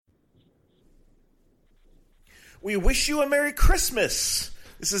We wish you a Merry Christmas.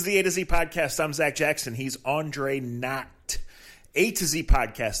 This is the A to Z Podcast. I'm Zach Jackson. He's Andre Knott. A to Z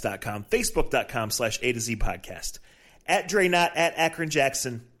Podcast.com, Facebook.com/A to Z Podcast. At Dre Knott, at Akron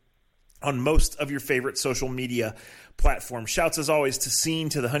Jackson on most of your favorite social media platforms. Shouts as always to Scene,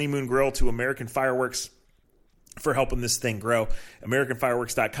 to the Honeymoon Grill, to American Fireworks for helping this thing grow.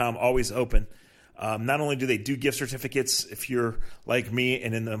 AmericanFireworks.com, always open. Not only do they do gift certificates if you're like me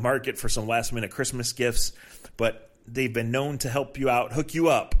and in the market for some last-minute Christmas gifts, but they've been known to help you out, hook you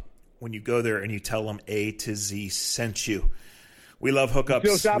up when you go there and you tell them A to Z sent you. We love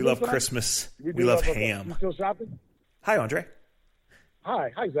hookups. We love Christmas. We love ham. You still shopping? Hi, Andre.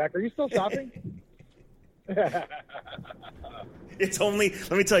 Hi, Zach. Are you still shopping? Let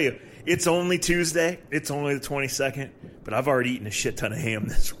me tell you, it's only Tuesday. It's only the 22nd, but I've already eaten a shit ton of ham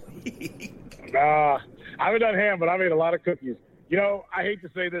this week. I haven't done ham, but I made a lot of cookies. You know, I hate to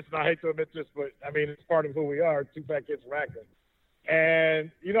say this and I hate to admit this, but I mean, it's part of who we are, two fat kids from Akron. And,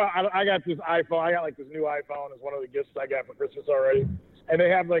 you know, I got this iPhone. I got like this new iPhone as one of the gifts I got for Christmas already. And they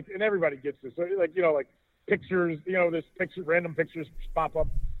have like, and everybody gets this. So like, you know, like pictures, you know, random pictures pop up,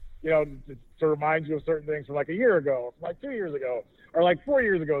 you know, to remind you of certain things from like a year ago, from like 2 years ago, or like 4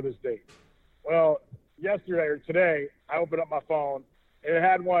 years ago this date. Well, yesterday or today, I opened up my phone and it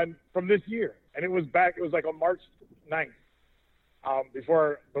had one from this year. And it was like on March 9th,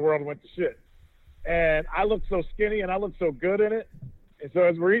 before the world went to shit. And I looked so skinny and I looked so good in it. And so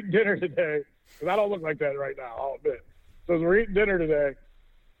as we're eating dinner today, because I don't look like that right now, I'll admit. So as we're eating dinner today,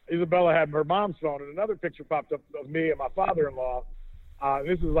 Isabella had her mom's phone and another picture popped up of me and my father-in-law.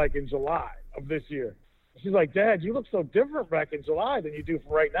 This is like in July of this year. She's like, Dad, you look so different back in July than you do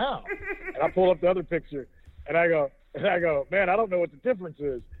for right now. And I pull up the other picture and I go, man, I don't know what the difference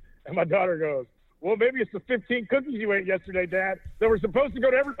is. And my daughter goes, well, maybe it's the 15 cookies you ate yesterday, Dad, that were supposed to go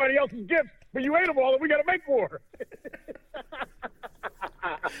to everybody else's gifts, but you ate them all and we got to make more.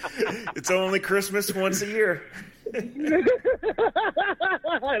 It's only Christmas once a year. And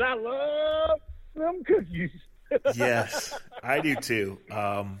I love them cookies. Yes, I do too.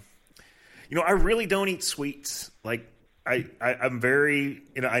 You know, I really don't eat sweets. Like, I'm very,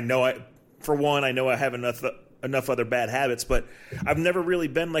 you know, I know I have enough other bad habits, but I've never really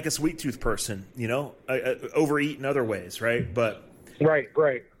been like a sweet tooth person, you know. I overeat in other ways, right? But right.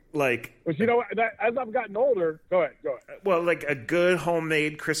 Like, but you know, as I've gotten older, go ahead. Well, like a good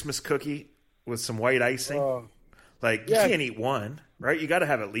homemade Christmas cookie with some white icing. You can't eat one, right? You got to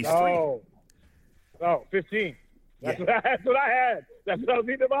have at least 3. No, 15. That's what I had. That's what I was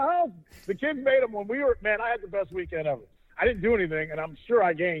eating at my house. The kids made them when we were, man, I had the best weekend ever. I didn't do anything, and I'm sure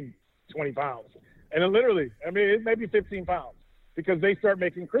I gained 20 pounds. And then literally, I mean, it may be 15 pounds because they start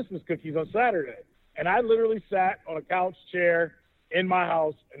making Christmas cookies on Saturday. And I literally sat on a couch chair in my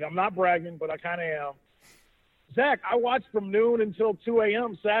house, and I'm not bragging, but I kind of am. Zach, I watched from noon until 2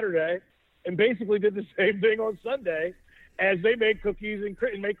 a.m. Saturday and basically did the same thing on Sunday as they make cookies and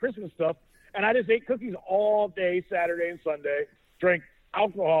make Christmas stuff. And I just ate cookies all day Saturday and Sunday, drank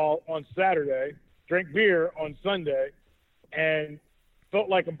alcohol on Saturday, drank beer on Sunday, and felt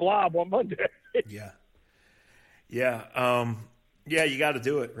like a blob on Monday. Yeah. You got to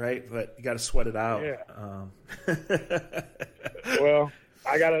do it, right? But you got to sweat it out. Yeah. Well,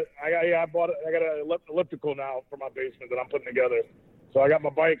 I got an elliptical now for my basement that I'm putting together. So I got my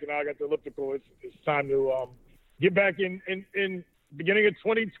bike and now I got the elliptical. It's time to get back in beginning of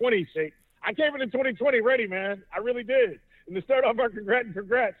 2020 shape. I came into 2020 ready, man. I really did. And to start off our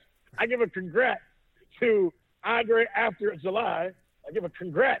congrats, I give a congrats to Andre after July. I give a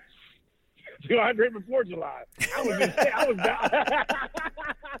congrats to Andre before July. I was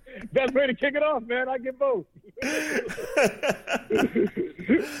best way to kick it off, man. I get both.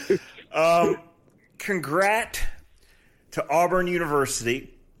 Congrats to Auburn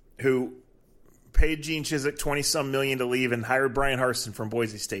University, who paid Gene Chizik $20-some million to leave and hired Brian Harsin from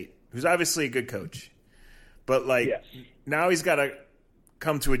Boise State, who's obviously a good coach. But, now he's got to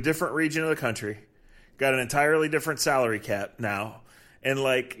come to a different region of the country, got an entirely different salary cap now. And,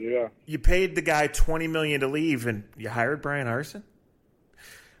 you paid the guy $20 million to leave, and you hired Brian Harsin?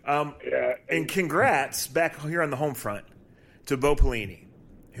 And congrats, back here on the home front, to Bo Pelini,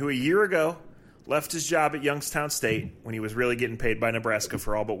 who a year ago left his job at Youngstown State when he was really getting paid by Nebraska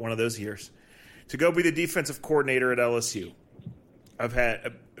for all but one of those years, to go be the defensive coordinator at LSU. I've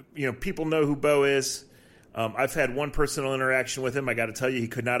had, people know who Bo is. I've had one personal interaction with him. I got to tell you, he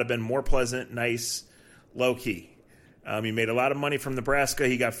could not have been more pleasant, nice, low-key. He made a lot of money from Nebraska.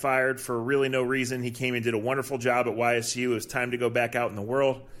 He got fired for really no reason. He came and did a wonderful job at YSU. It was time to go back out in the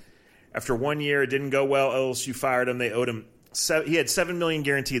world. After 1 year, it didn't go well. LSU fired him. They owed him So he had $7 million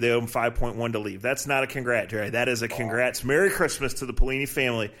guaranteed. They owe him 5.1 to leave. That's not a congrats, Jerry. That is a congrats. Merry Christmas to the Pelini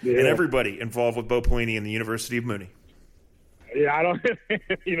family and everybody involved with Bo Pelini and the University of Mooney. Yeah, I don't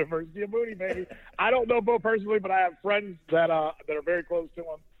University of Mooney, baby. I don't know Bo personally, but I have friends that are very close to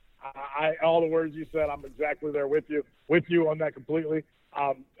him. All the words you said, I'm exactly there with you on that completely.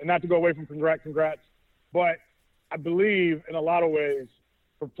 And not to go away from congrats, but I believe in a lot of ways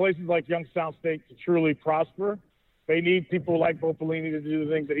for places like Youngstown State to truly prosper, they need people like Bo Pelini to do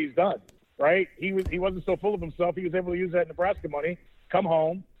the things that he's done, right? He wasn't so full of himself. He was able to use that Nebraska money, come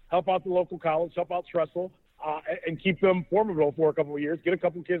home, help out the local college, help out Tressel, and keep them formidable for a couple of years, get a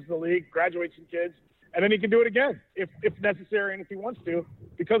couple of kids in the league, graduate some kids, and then he can do it again if necessary and if he wants to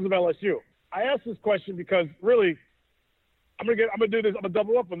because of LSU. I asked this question because really I'm gonna do this. I'm gonna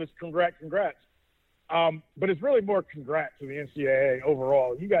double up on this. Congrats. But it's really more congrats to the NCAA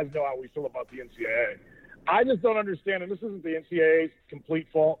overall. You guys know how we feel about the NCAA. I just don't understand, and this isn't the NCAA's complete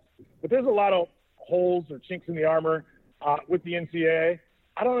fault, but there's a lot of holes or chinks in the armor with the NCAA.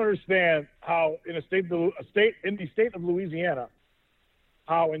 I don't understand how in the state of Louisiana,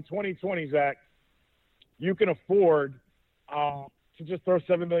 how in 2020, Zach, you can afford to just throw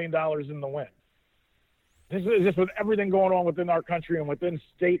 $7 million in the wind. This is just with everything going on within our country and within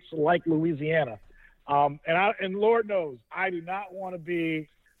states like Louisiana. And Lord knows, I do not want to be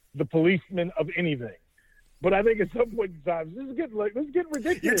the policeman of anything. But I think at some point in time, this is getting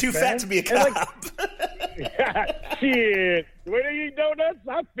ridiculous. You're too fat to be a cop. Shit. The way they eat donuts,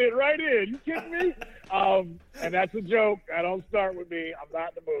 I fit right in. You kidding me? And that's a joke. That don't start with me. I'm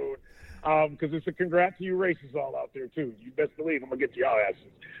not in the mood. Because it's a congrats to you racists all out there, too. You best believe I'm going to get y'all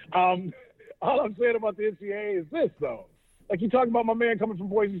asses. All I'm saying about the NCAA is this, though. Like you talking about my man coming from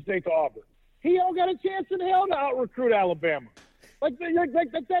Boise State to Auburn. He don't got a chance in hell to out-recruit Alabama. Like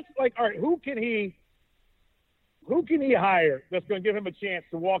that's like, all right, who can he hire that's going to give him a chance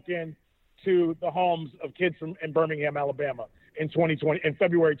to walk in to the homes of kids in Birmingham, Alabama in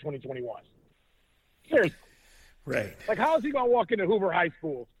February 2021? Seriously. Right. Like, how is he going to walk into Hoover High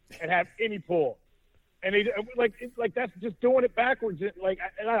School and have any pull? And that's just doing it backwards. I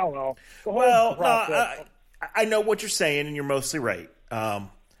don't know. I know what you're saying, and you're mostly right.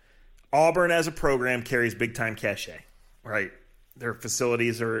 Auburn as a program carries big time cachet, right? Their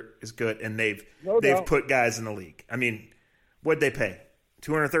facilities is good, and they've put guys in the league. I mean, what'd they pay?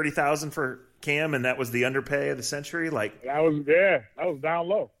 $230,000 for Cam, and that was the underpay of the century. Like that was down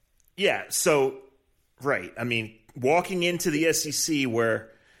low. Yeah, so right. I mean, walking into the SEC where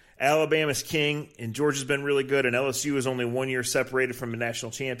Alabama's king and Georgia's been really good, and LSU is only 1 year separated from a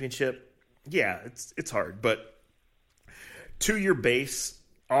national championship. Yeah, it's hard, but to your base,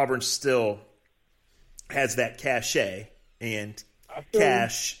 Auburn still has that cachet, and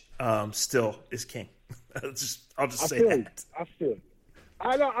cash still is king. I'll just say that. I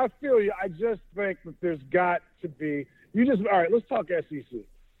feel you. I just think that there's got to be. All right. Let's talk SEC,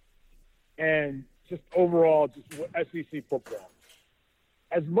 and just overall, just SEC football.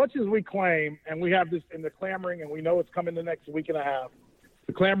 As much as we claim, and we have this in the clamoring, and we know it's coming the next week and a half,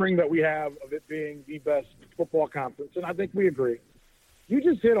 the clamoring that we have of it being the best football conference, and I think we agree. You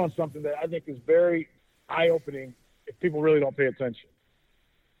just hit on something that I think is very eye-opening if people really don't pay attention.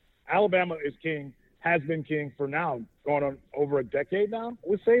 Alabama is king, has been king for now, going on over a decade now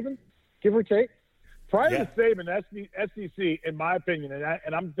with Saban, give or take. Prior to Saban, SEC, in my opinion,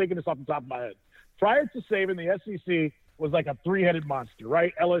 and I'm thinking this off the top of my head, prior to Saban, the SEC was like a three-headed monster,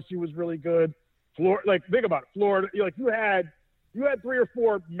 right? LSU was really good. Florida, think about it. Florida, you had 3 or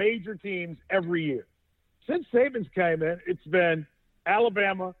 4 major teams every year. Since Saban's came in, it's been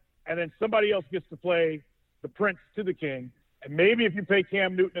Alabama, and then somebody else gets to play the prince to the king. And maybe if you pay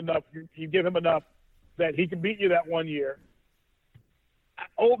Cam Newton enough, you give him enough that he can beat you that 1 year.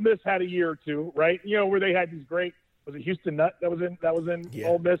 Ole Miss had a year or two, right? Where they had these great, was it Houston Nutt that was in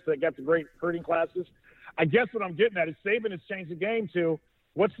Ole Miss that got the great hurting classes? I guess what I'm getting at is Saban has changed the game to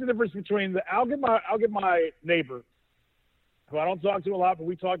what's the difference between I'll give my neighbor, who I don't talk to a lot, but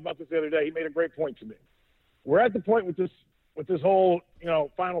we talked about this the other day. He made a great point to me. We're at the point with this whole,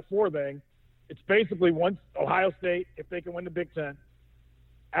 Final Four thing. It's basically once Ohio State, if they can win the Big Ten,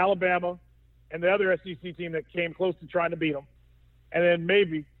 Alabama, and the other SEC team that came close to trying to beat them. And then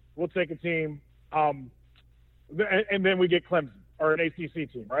maybe we'll take a team, and then we get Clemson or an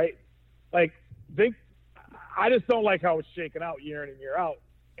ACC team, right? I just don't like how it's shaken out year in and year out.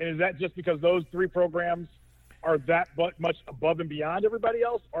 And is that just because those 3 programs are that much above and beyond everybody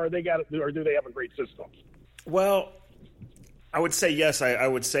else, or do they have a great system? Well, I would say yes. I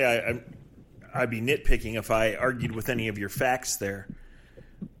would say I'd be nitpicking if I argued with any of your facts there.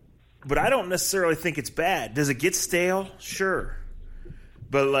 but I don't necessarily think it's bad. Does it get stale? Sure.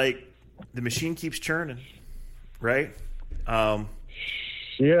 But, like, the machine keeps churning, right?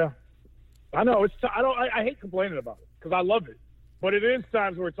 Yeah. I know. I hate complaining about it because I love it. But it is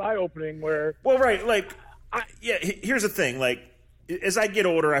times where it's eye-opening where... Well, right. Like, here's the thing. Like, as I get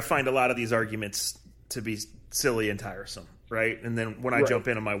older, I find a lot of these arguments to be silly and tiresome, right? And then when I jump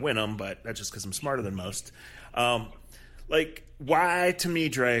in them, I win them, but that's just because I'm smarter than most. Like, why, to me,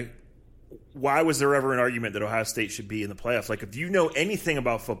 Dre, why was there ever an argument that Ohio State should be in the playoffs? Like, if you know anything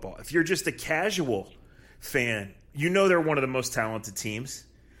about football, if you're just a casual fan, you know they're one of the most talented teams.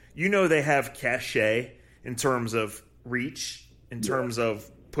 You know they have cachet in terms of reach, in terms of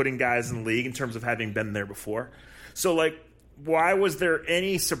putting guys in the league, in terms of having been there before. So, like, why was there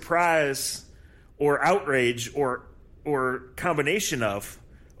any surprise or outrage or combination of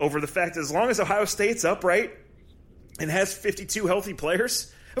over the fact that as long as Ohio State's upright and has 52 healthy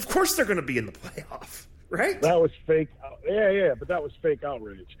players, of course they're going to be in the playoff, right? That was fake. Yeah, but that was fake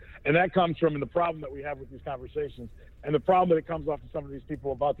outrage. And that comes from the problem that we have with these conversations and the problem that it comes off of some of these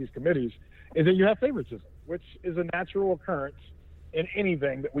people about these committees is that you have favoritism, which is a natural occurrence in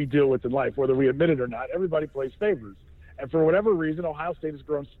anything that we deal with in life, whether we admit it or not. Everybody plays favorites. And for whatever reason, Ohio State has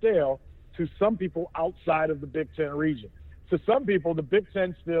grown stale to some people outside of the Big Ten region. To some people, the Big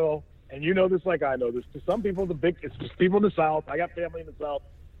Ten still, and you know this like I know this, to some people, it's just people in the South. I got family in the South.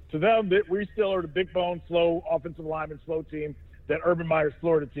 To them, we still are the big bone, slow offensive lineman, slow team that Urban Meyer's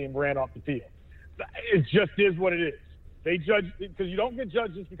Florida team ran off the field. It just is what it is. They judge because you don't get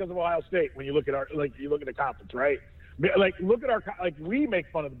judged just because of Ohio State when you look at the conference, right? Like look at we make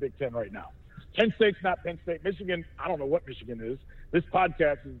fun of the Big Ten right now. Penn State's not Penn State. Michigan, I don't know what Michigan is. This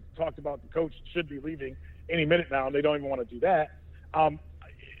podcast has talked about the coach should be leaving any minute now, and they don't even want to do that.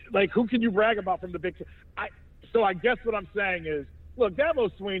 Who can you brag about from the Big Ten? So I guess what I'm saying is, look,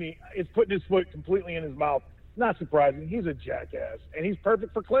 Dabo Swinney is putting his foot completely in his mouth. Not surprising. He's a jackass, and he's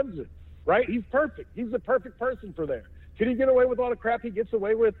perfect for Clemson, right? He's perfect. He's the perfect person for there. Can he get away with all the crap he gets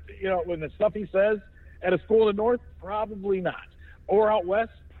away with, when the stuff he says at a school in the North? Probably not. Or out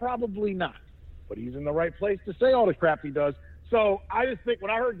West? Probably not. But he's in the right place to say all the crap he does. So I just think when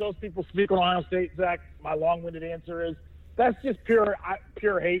I heard those people speak on Ohio State, Zach, my long-winded answer is that's just pure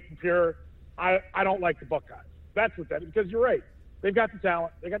hate and pure I don't like the Buckeyes. That's what that is, because you're right. They've got the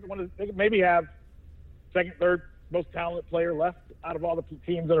talent. They maybe have second, third most talented player left out of all the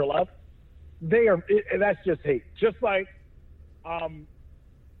teams that are left. That's just hate. Just like,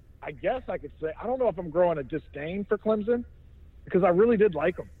 I guess I could say, I don't know if I'm growing a disdain for Clemson because I really did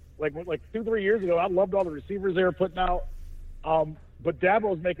like them. Like 2-3 years ago, I loved all the receivers they were putting out. But Dabo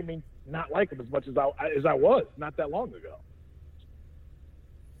was making me not like him as much as I was not that long ago.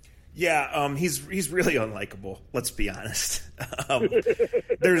 Yeah, he's really unlikable. Let's be honest.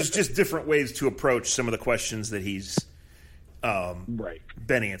 There's just different ways to approach some of the questions that he's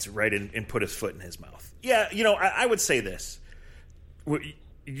been answered, right, and put his foot in his mouth. Yeah, I would say this.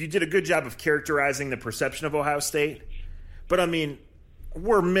 You did a good job of characterizing the perception of Ohio State, but I mean,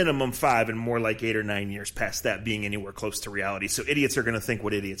 we're minimum 5 and more like 8 or 9 years past that being anywhere close to reality. So idiots are going to think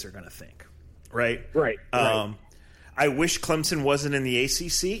what idiots are going to think, right? Right. I wish Clemson wasn't in the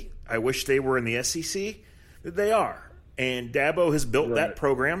ACC. I wish they were in the SEC. They are. And Dabo has built that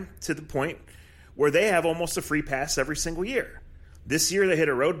program to the point where they have almost a free pass every single year. This year they hit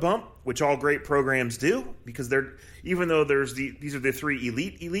a road bump, which all great programs do, because even though these are the 3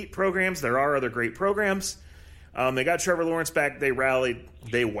 elite programs, there are other great programs. They got Trevor Lawrence back. They rallied.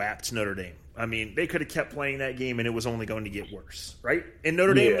 They whacked Notre Dame. I mean, they could have kept playing that game, and it was only going to get worse, right? And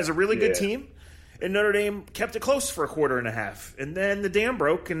Notre Dame is a really good team, and Notre Dame kept it close for a quarter and a half, and then the dam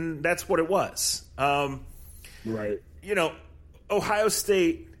broke, and that's what it was. Ohio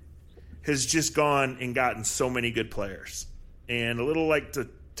State has just gone and gotten so many good players, and a little like the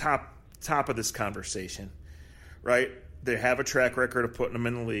top of this conversation, right? They have a track record of putting them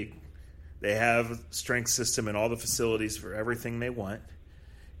in the league. They have a strength system and all the facilities for everything they want.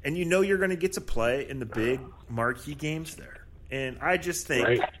 And you're going to get to play in the big marquee games there. And I just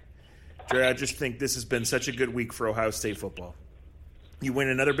think, Dre, this has been such a good week for Ohio State football. You win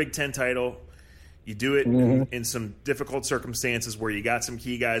another Big Ten title. You do it in some difficult circumstances where you got some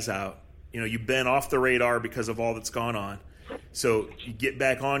key guys out. You've been off the radar because of all that's gone on. So you get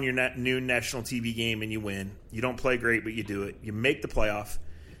back on your new national TV game and you win. You don't play great, but you do it. You make the playoff.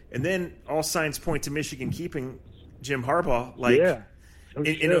 And then all signs point to Michigan keeping Jim Harbaugh.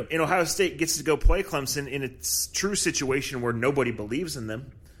 And Ohio State gets to go play Clemson in a true situation where nobody believes in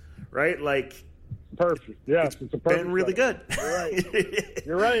them, right? Perfect. Yeah, it's been really good. You're right.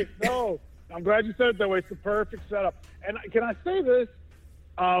 You're right. No, I'm glad you said it that way. It's the perfect setup. And can I say this?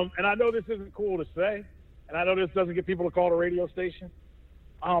 And I know this isn't cool to say, and I know this doesn't get people to call the radio station.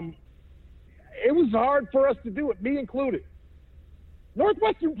 It was hard for us to do it, me included.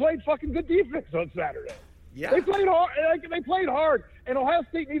 Northwestern played fucking good defense on Saturday. Yeah. They played hard. They played hard, and Ohio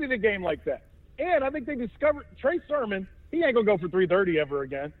State needed a game like that. And I think they discovered Trey Sermon. He ain't gonna go for 330 ever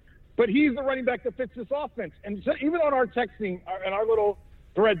again, but he's the running back that fits this offense. And so even on our texting and our little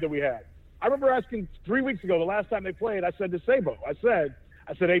thread that we had, I remember asking 3 weeks ago, the last time they played, I said to Sabo, I said,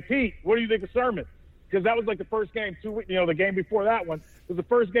 hey Pete, what do you think of Sermon? Because that was like the first game, the game before that one was the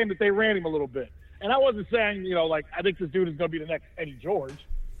first game that they ran him a little bit. And I wasn't saying, like, I think this dude is going to be the next Eddie George.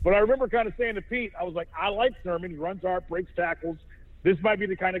 But I remember kind of saying to Pete, I was like, I like Sermon. He runs hard, breaks tackles. This might be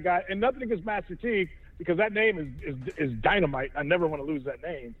the kind of guy. And nothing against Master Teague, because that name is dynamite. I never want to lose that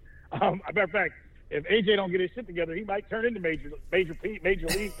name. As a matter of fact, if AJ don't get his shit together, he might turn into Major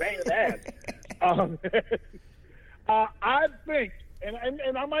League pain in the ass. I think,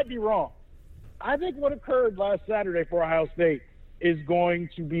 and I might be wrong, I think what occurred last Saturday for Ohio State is going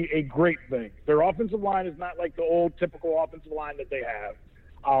to be a great thing. Their offensive line is not like the old typical offensive line that they have.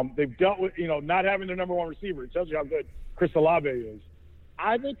 They've dealt with, not having their number one receiver. It tells you how good Chris Olave is.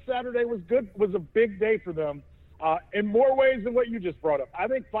 I think Saturday was a big day for them in more ways than what you just brought up. I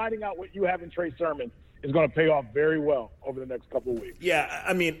think finding out what you have in Trey Sermon is going to pay off very well over the next couple of weeks. Yeah,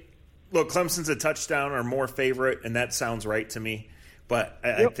 I mean, look, Clemson's a touchdown or more favorite, and that sounds right to me. But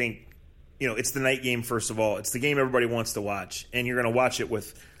I think, it's the night game, first of all. It's the game everybody wants to watch, and you're going to watch it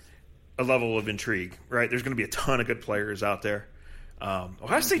with a level of intrigue, right? There's going to be a ton of good players out there.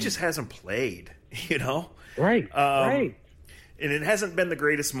 Ohio State just hasn't played, Right, right. And it hasn't been the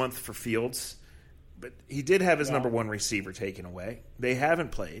greatest month for Fields, but he did have his number one receiver taken away. They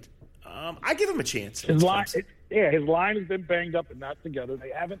haven't played. I give him a chance. His line has been banged up and not together.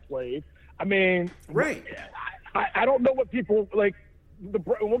 They haven't played. I mean, right. I don't know what people like.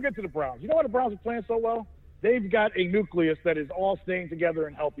 We'll get to the Browns. You know why the Browns are playing so well? They've got a nucleus that is all staying together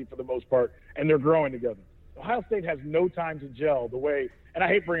and healthy for the most part, and they're growing together. Ohio State has no time to gel the way, and I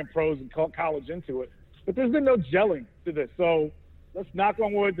hate bringing pros and college into it, but there's been no gelling to this. So let's knock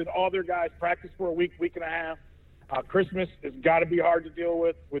on wood that all their guys practice for a week and a half. Christmas has got to be hard to deal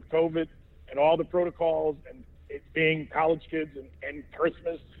with COVID and all the protocols and it being college kids and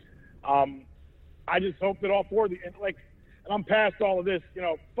Christmas. I just hope that all four of the and I'm past all of this.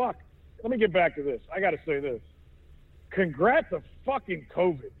 Fuck. Let me get back to this. I got to say this. Congrats to fucking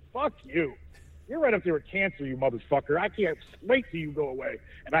COVID. Fuck you. You're right up there with cancer, you motherfucker. I can't wait till you go away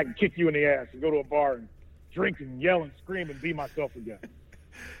and I can kick you in the ass and go to a bar and drink and yell and scream and be myself again.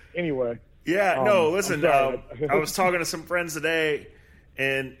 Anyway. Yeah, no, listen, I was talking to some friends today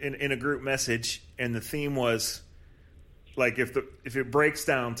and in a group message, and the theme was, like, if it breaks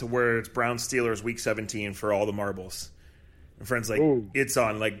down to where it's Browns Steelers week 17 for all the marbles, and friends like, ooh, it's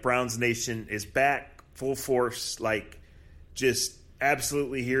on. Like, Browns Nation is back, full force, like, just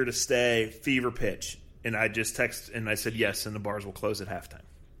absolutely here to stay, fever pitch. And I just texted and I said yes, and the bars will close at halftime.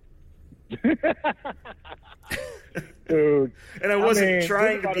 Dude, and I wasn't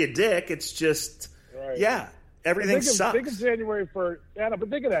trying to be a dick. It's just, right. Everything sucks. Think of January 1st. Yeah, no, but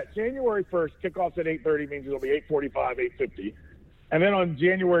think of that. January 1st, kickoffs at 8:30 means it'll be 8:45, 8:50. And then on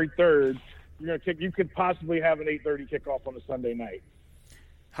January 3rd, you could possibly have an 8:30 kickoff on a Sunday night.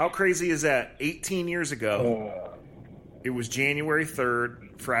 How crazy is that? 18 years ago, it was January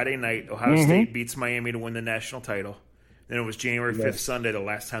 3rd, Friday night. Ohio State beats Miami to win the national title. Then it was January 5th, Sunday, the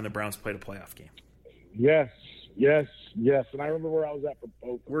last time the Browns played a playoff game. Yes. And I remember where I was at for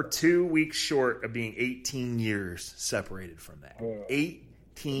both. We're 2 weeks short of being 18 years separated from that.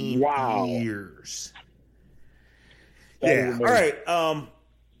 18 years. Yeah. All right.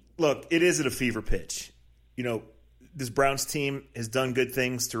 Look, it is at a fever pitch. This Browns team has done good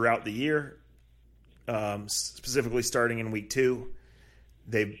things throughout the year, specifically starting in week 2.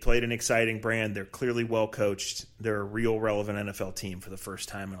 They've played an exciting brand. They're clearly well coached. They're a real relevant NFL team for the first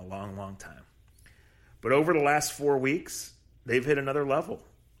time in a long, long time. But over the last 4 weeks, they've hit another level.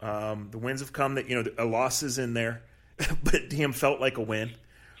 The wins have come that, a loss is in there, but damn felt like a win,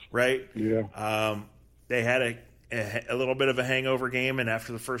 right? Yeah. They had a little bit of a hangover game, and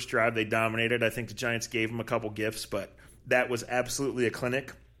after the first drive, they dominated. I think the Giants gave them a couple gifts, but that was absolutely a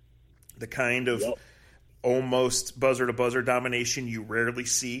clinic. The kind of almost buzzer-to-buzzer domination you rarely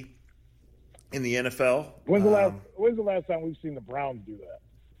see in the NFL. When's the last time we've seen the Browns do that?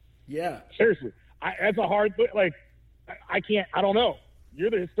 Yeah. Seriously. That's a hard thing. Like, I can't – I don't know. You're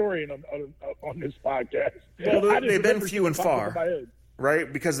the historian on this podcast. Well, they've been few and far,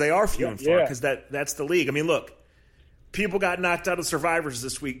 right? Because they are few and far because that's the league. I mean, look, people got knocked out of Survivors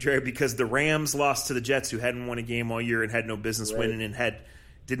this week, Dre, because the Rams lost to the Jets, who hadn't won a game all year and had no business winning and had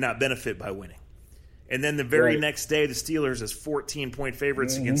did not benefit by winning. And then the very Right. next day, the Steelers as 14-point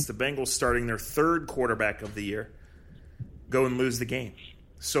favorites against the Bengals, starting their third quarterback of the year, go and lose the game.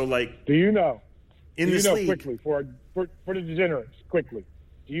 So, like, Do you know? in Do you this know league, quickly for the degenerates? Quickly,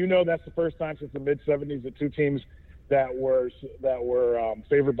 do you know that's the first time since the mid '70s that two teams that were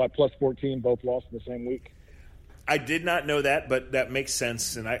favored by plus 14 both lost in the same week? I did not know that, but that makes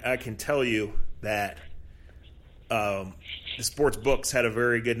sense, and I can tell you that the sports books had a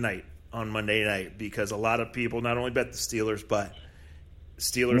very good night on Monday night because a lot of people not only bet the Steelers, but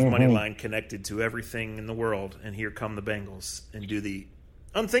Steelers money line connected to everything in the world, and here come the Bengals and do the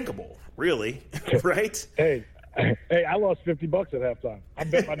unthinkable, really, right? Hey, I lost $50 at halftime. I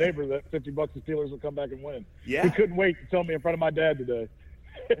bet my neighbor that $50 the Steelers will come back and win. Yeah. He couldn't wait to tell me in front of my dad today.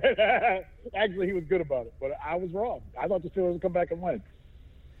 Actually, he was good about it, but I was wrong. I thought the Steelers would come back and win.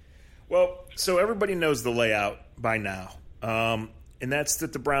 Well, so everybody knows the layout by now, and that's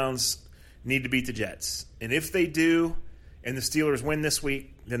that the Browns need to beat the Jets. And if they do, and the Steelers win this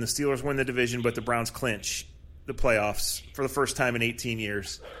week, then the Steelers win the division, but the Browns clinch the playoffs for the first time in 18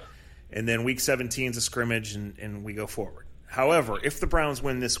 years. And then week 17 is a scrimmage, and we go forward. However, if the Browns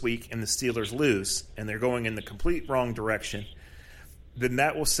win this week and the Steelers lose, and they're going in the complete wrong direction, then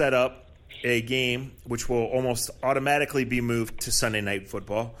that will set up a game which will almost automatically be moved to Sunday Night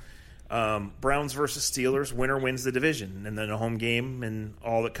Football. Browns versus Steelers, winner wins the division, and then a home game and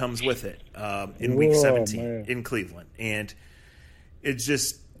all that comes with it in week 17 in Cleveland. And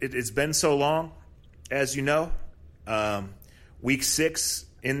it's been so long, as you know. Week 6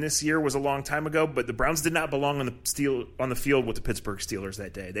 in this year was a long time ago, but the Browns did not belong on the field with the Pittsburgh Steelers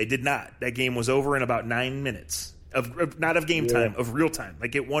that day. They did not. That game was over in about 9 minutes. Not of game time, of real time.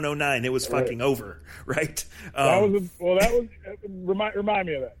 Like at 1:09, it was fucking over, right? Remind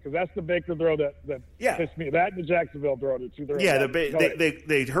me of that, because that's the Baker throw that pissed me. That and the Jacksonville throw, the two throws. Yeah,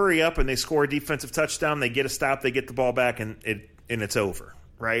 they hurry up and they score a defensive touchdown. They get a stop, they get the ball back, and it's over,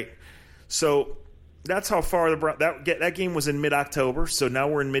 right? So that's how far that game was in mid-October. So now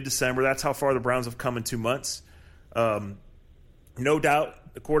we're in mid-December. That's how far the Browns have come in 2 months. No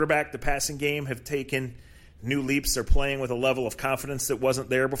doubt, the quarterback, the passing game have taken new leaps. They're playing with a level of confidence that wasn't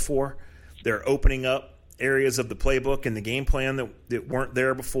there before. They're opening up areas of the playbook and the game plan that weren't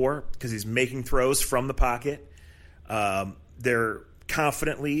there before because he's making throws from the pocket. They're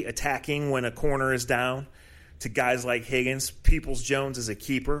confidently attacking when a corner is down to guys like Higgins. Peoples-Jones is a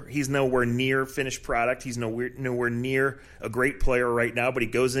keeper. He's nowhere near finished product. He's nowhere near a great player right now, but he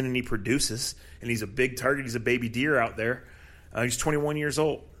goes in and he produces, and he's a big target. He's a baby deer out there. He's 21 years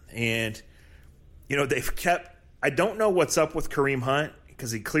old, and they've kept – I don't know what's up with Kareem Hunt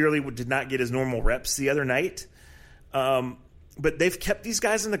because he clearly did not get his normal reps the other night. But they've kept these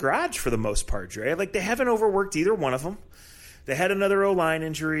guys in the garage for the most part, Dre. Like, they haven't overworked either one of them. They had another O-line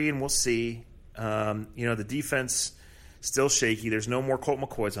injury, and we'll see. The defense still shaky. There's no more Colt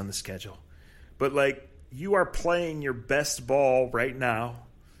McCoys on the schedule. But, you are playing your best ball right now.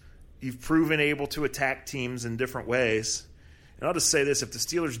 You've proven able to attack teams in different ways. And I'll just say this, if the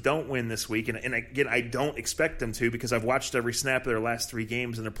Steelers don't win this week, and again, I don't expect them to because I've watched every snap of their last 3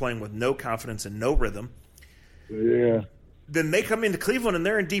 games and they're playing with no confidence and no rhythm, then they come into Cleveland and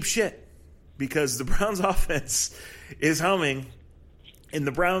they're in deep shit because the Browns offense is humming. And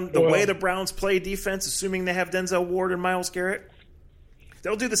the way the Browns play defense, assuming they have Denzel Ward and Myles Garrett,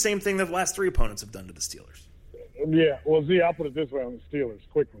 they'll do the same thing that the last 3 opponents have done to the Steelers. Yeah, well, Z, I'll put it this way on the Steelers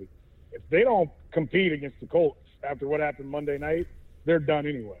quickly. If they don't compete against the Colts after what happened Monday night, they're done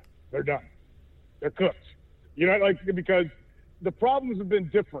anyway. They're done. They're cooked. Because the problems have been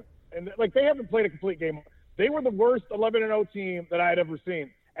different. And, they haven't played a complete game. They were the worst 11-0 team that I had ever seen.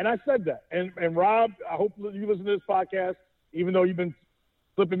 And I said that. And Rob, I hope you listen to this podcast, even though you've been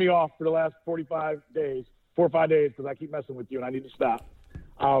flipping me off for the last 4 or 5 days, because I keep messing with you and I need to stop.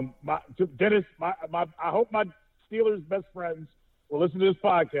 Dennis, I hope my Steelers' best friends will listen to this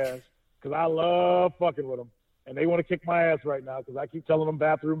podcast because I love fucking with them. And they want to kick my ass right now because I keep telling them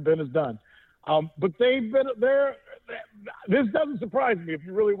bathroom bin is done. But they've been there. This doesn't surprise me if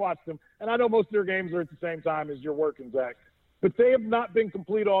you really watch them. And I know most of their games are at the same time as you're working, Zach. But they have not been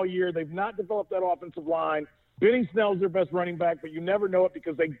complete all year. They've not developed that offensive line. Benny Snell's their best running back, but you never know it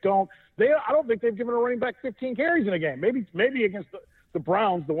because I don't think they've given a running back 15 carries in a game. Maybe against the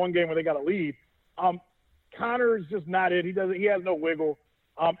Browns, the one game where they got a lead. Connor is just not it. He has no wiggle.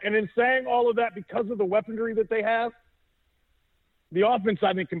 And in saying all of that, because of the weaponry that they have, the offense,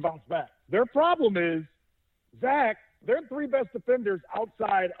 I think, can bounce back. Their problem is, Zach, their 3 best defenders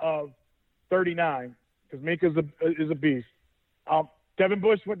outside of 39, because Minka is a beast. Devin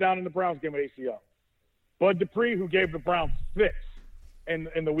Bush went down in the Browns game with ACL. Bud Dupree, who gave the Browns fits,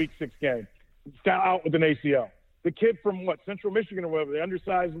 in the Week 6 game. He's out with an ACL. The kid from Central Michigan or whatever, the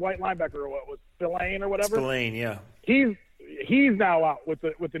undersized white linebacker or what was Spillane or whatever. Spillane, yeah. He's now out with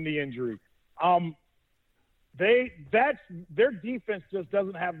the knee injury. Their defense just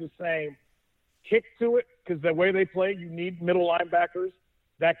doesn't have the same kick to it because the way they play, you need middle linebackers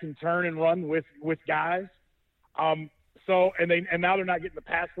that can turn and run with guys. So now they're not getting the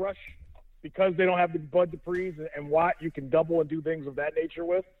pass rush because they don't have the Bud Duprees and Watt you can double and do things of that nature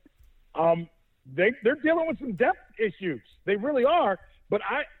with. They're dealing with some depth issues. They really are. But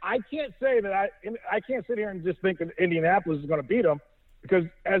I can't say that I can't sit here and just think that Indianapolis is going to beat them because,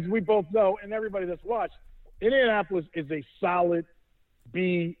 as we both know, and everybody that's watched, Indianapolis is a solid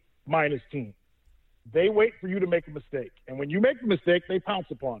B- team. They wait for you to make a mistake, and when you make the mistake, they pounce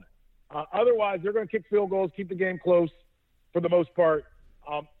upon it. Otherwise, they're going to kick field goals, keep the game close for the most part.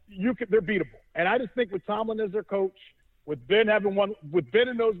 They're beatable, and I just think with Tomlin as their coach, with Ben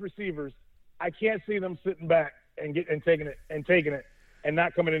and those receivers, I can't see them sitting back and taking it and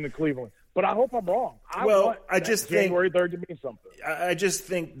not coming into Cleveland. But I hope I'm wrong. I just think January 3rd to mean something. I just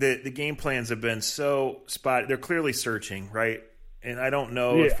think that the game plans have been so spotty. They're clearly searching, right? And I don't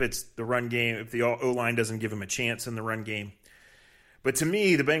know if it's the run game, if the O-line doesn't give them a chance in the run game. But to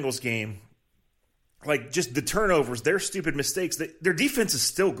me, the Bengals game, like just the turnovers, their stupid mistakes, their defense is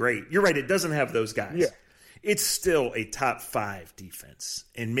still great. You're right, it doesn't have those guys. Yeah. It's still a top 5 defense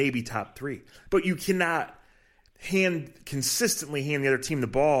and maybe top 3. But you cannot consistently hand the other team the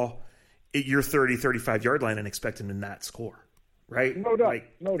ball at your 30, 35-yard line and expect them to not score, right? No doubt.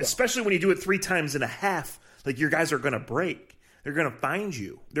 No doubt. Especially when you do it 3 times and a half, like your guys are going to break. They're going to find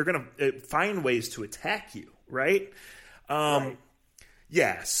you. They're going to find ways to attack you, right? Right.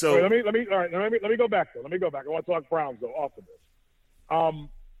 Yeah. So let me go back though. I want to talk Browns though off of this.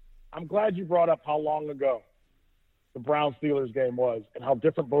 I'm glad you brought up how long ago the Browns-Steelers game was and how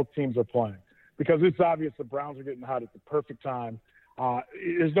different both teams are playing, because it's obvious the Browns are getting hot at the perfect time.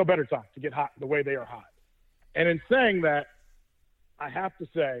 There's no better time to get hot the way they are hot. And in saying that, I have to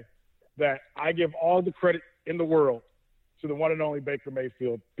say that I give all the credit in the world to the one and only Baker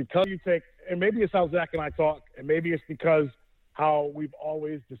Mayfield, because and maybe it's how Zach and I talk, and maybe it's because how we've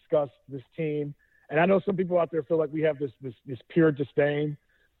always discussed this team. And I know some people out there feel like we have this pure disdain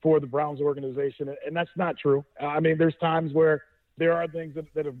for the Browns organization, and that's not true. I mean, there's times where there are things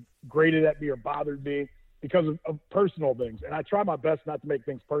that have grated at me or bothered me because of personal things, and I try my best not to make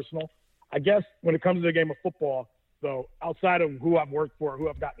things personal. I guess when it comes to the game of football, though, outside of who I've worked for, who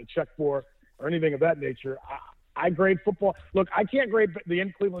I've gotten a check for, or anything of that nature, I grade football. Look, I can't grade the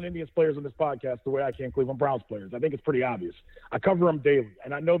Cleveland Indians players on this podcast the way I can Cleveland Browns players. I think it's pretty obvious. I cover them daily,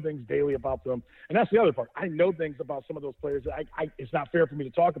 and I know things daily about them. And that's the other part. I know things about some of those players that it's not fair for me to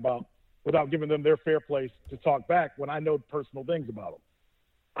talk about without giving them their fair place to talk back when I know personal things about them.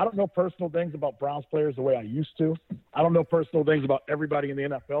 I don't know personal things about Browns players the way I used to. I don't know personal things about everybody in the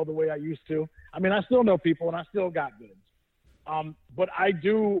NFL the way I used to. I mean, I still know people, and I still got things. But I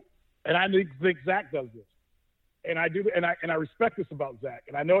do, and I think Zach does this. And I do, and I respect this about Zach.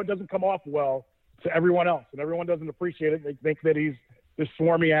 And I know it doesn't come off well to everyone else, and everyone doesn't appreciate it. They think that he's this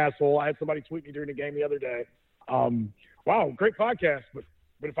swarmy asshole. I had somebody tweet me during the game the other day. Wow, great podcast, but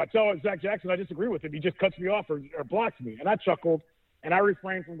if I tell Zach Jackson I disagree with him, he just cuts me off or blocks me. And I chuckled, and I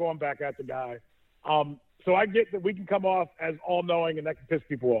refrained from going back at the guy. So I get that we can come off as all-knowing, and that can piss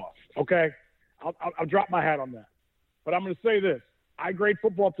people off. Okay, I'll drop my hat on that. But I'm going to say this: I grade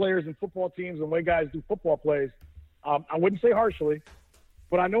football players and football teams and the way guys do football plays. I wouldn't say harshly,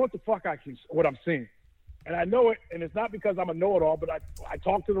 but I know what the fuck what I'm seeing. And I know it, and it's not because I'm a know-it-all, but I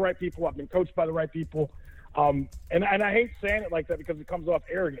talk to the right people. I've been coached by the right people. And I hate saying it like that because it comes off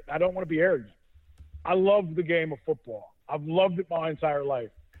arrogant. I don't want to be arrogant. I love the game of football. I've loved it my entire life.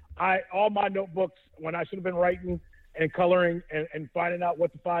 All my notebooks, when I should have been writing and coloring and finding out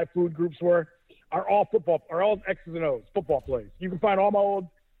what the 5 food groups were, are all X's and O's, football plays. You can find all my old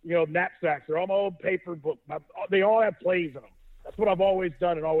knapsacks or all my old paper books. They all have plays in them. That's what I've always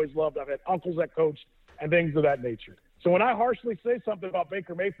done and always loved. I've had uncles that coached and things of that nature. So when I harshly say something about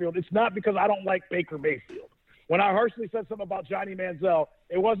Baker Mayfield, it's not because I don't like Baker Mayfield. When I harshly said something about Johnny Manziel,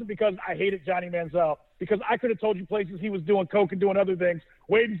 it wasn't because I hated Johnny Manziel, because I could have told you places he was doing coke and doing other things,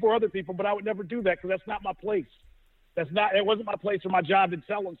 waiting for other people, but I would never do that because that's not my place. It wasn't my place or my job to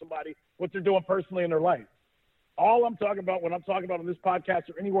tell somebody what they're doing personally in their life. All I'm talking about when I'm talking about on this podcast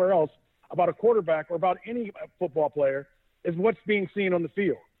or anywhere else about a quarterback or about any football player is what's being seen on the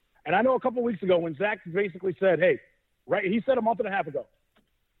field. And I know a couple of weeks ago when Zach basically said, he said a month and a half ago,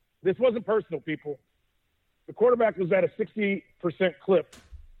 this wasn't personal, people. The quarterback was at a 60% clip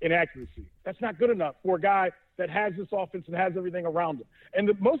in accuracy. That's not good enough for a guy that has this offense and has everything around him. And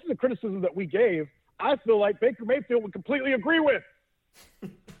most of the criticism that we gave, I feel like Baker Mayfield would completely agree with.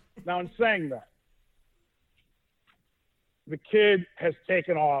 Now, in saying that, the kid has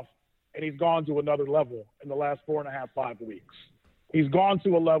taken off, and he's gone to another level in the last 4.5, 5 weeks. He's gone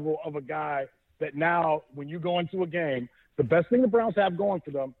to a level of a guy that now, when you go into a game, the best thing the Browns have going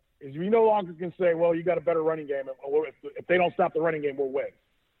for them is you no longer can say, well, you got a better running game. If they don't stop the running game, we'll win.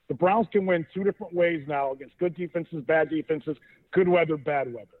 The Browns can win two different ways now against good defenses, bad defenses, good weather,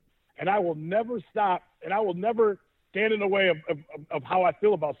 bad weather. And I will never stop, and I will never stand in the way of how I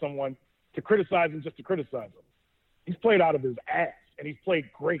feel about someone to criticize him just to criticize him. He's played out of his ass, and he's played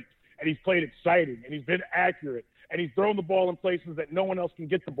great, and he's played exciting, and he's been accurate, and he's thrown the ball in places that no one else can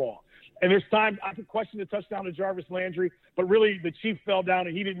get the ball. And there's times I could question the touchdown to Jarvis Landry, but really the Chief fell down,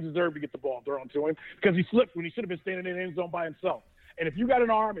 and he didn't deserve to get the ball thrown to him because he slipped when he should have been standing in the end zone by himself. And if you got an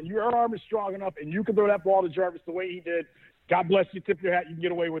arm and your arm is strong enough and you can throw that ball to Jarvis the way he did, God bless you, tip your hat, you can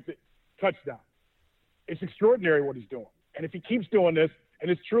get away with it. Touchdown. It's extraordinary what he's doing. And if he keeps doing this and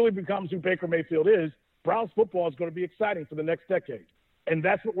this truly becomes who Baker Mayfield is, Browns football is going to be exciting for the next decade. And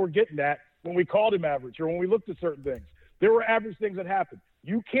that's what we're getting at when we called him average or when we looked at certain things. There were average things that happened.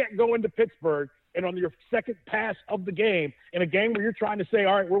 You can't go into Pittsburgh and on your second pass of the game, in a game where you're trying to say,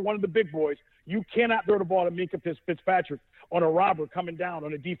 all right, we're one of the big boys, you cannot throw the ball to Minkah Fitzpatrick on a robber coming down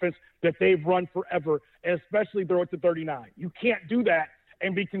on a defense that they've run forever, and especially throw it to 39. You can't do that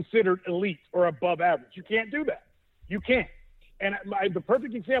and be considered elite or above average. You can't do that. You can't. And the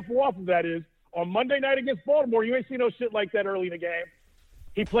perfect example off of that is on Monday night against Baltimore, you ain't see no shit like that early in the game.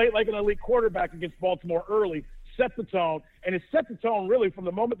 He played like an elite quarterback against Baltimore early, set the tone, and it set the tone really from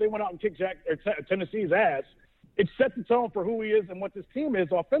the moment they went out and kicked Tennessee's ass. It set the tone for who he is and what this team is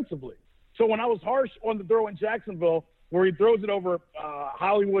offensively. So when I was harsh on the throw in Jacksonville where he throws it over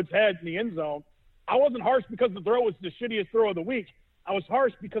Hollywood's head in the end zone, I wasn't harsh because the throw was the shittiest throw of the week. I was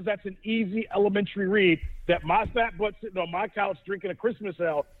harsh because that's an easy elementary read that my fat butt sitting on my couch drinking a Christmas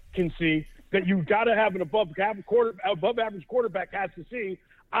ale can see, that you've got to have an above average quarterback has to see.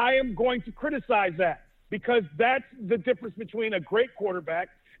 I am going to criticize that because that's the difference between a great quarterback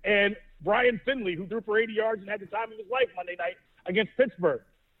and Brian Finley, who threw for 80 yards and had the time of his life Monday night against Pittsburgh.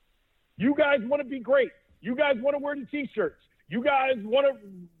 You guys want to be great. You guys want to wear the T-shirts. You guys want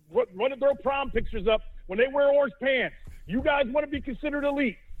to throw prom pictures up when they wear orange pants. You guys want to be considered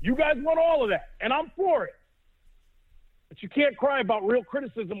elite. You guys want all of that, and I'm for it. But you can't cry about real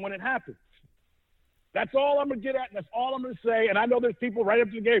criticism when it happens. That's all I'm going to get at, and that's all I'm going to say. And I know there's people right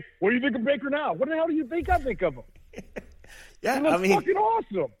after the game, what do you think of Baker now? What the hell do you think I think of him? Yeah, I mean, fucking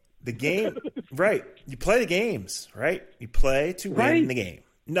awesome. The game, right. You play the games, right? You play to win the game.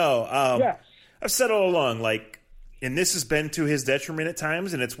 No, yes. I've said all along, and this has been to his detriment at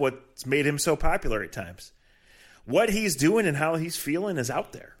times, and it's what's made him so popular at times. What he's doing and how he's feeling is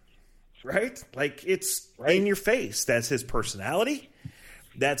out there, right? It's in your face. That's his personality.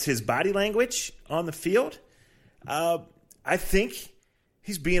 That's his body language on the field. I think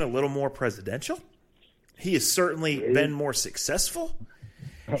he's being a little more presidential. He has certainly been more successful.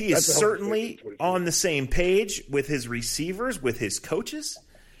 He is certainly on the same page with his receivers, with his coaches,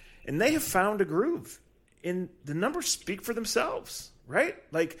 and they have found a groove. And the numbers speak for themselves, right?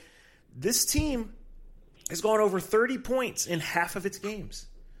 This team has gone over 30 points in half of its games.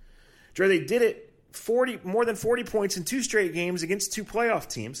 Dre, they did it more than 40 points in 2 straight games against 2 playoff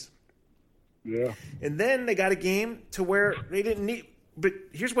teams. Yeah. And then they got a game to where they didn't need – but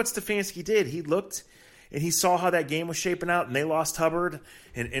here's what Stefanski did. He looked and he saw how that game was shaping out, and they lost Hubbard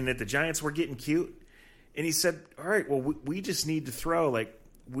and that the Giants were getting cute. And he said, all right, well, we just need to throw.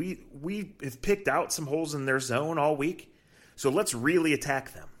 We have picked out some holes in their zone all week, so let's really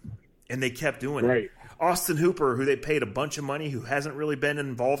attack them. And they kept doing it. Austin Hooper, who they paid a bunch of money, who hasn't really been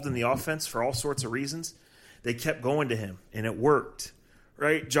involved in the offense for all sorts of reasons, they kept going to him, and it worked.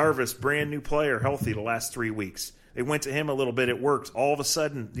 Right? Jarvis, brand new player, healthy the last 3 weeks. They went to him a little bit. It worked. All of a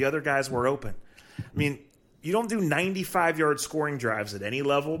sudden, the other guys were open. I mean, you don't do 95-yard scoring drives at any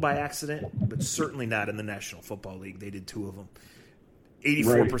level by accident, but certainly not in the National Football League. They did 2 of them.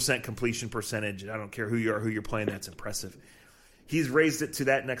 84% completion percentage. I don't care who you are, who you're playing. That's impressive. He's raised it to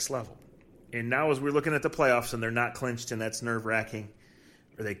that next level. And now as we're looking at the playoffs and they're not clinched, and that's nerve-wracking,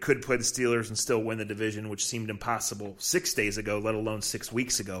 or they could play the Steelers and still win the division, which seemed impossible 6 days ago, let alone 6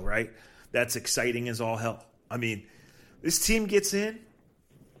 weeks ago, right? That's exciting as all hell. I mean, this team gets in,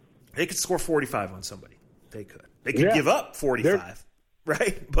 they could score 45 on somebody. They could. They could give up 45,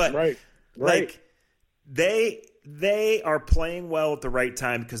 right? But they are playing well at the right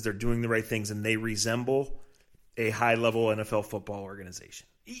time because they're doing the right things, and they resemble a high-level NFL football organization.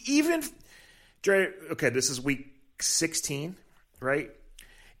 Even Dre, okay, this is week 16, right?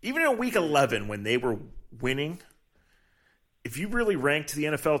 Even in week 11 when they were winning, if you really ranked the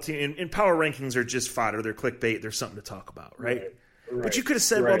NFL team, and power rankings are just fodder, they're clickbait, there's something to talk about, right? But you could have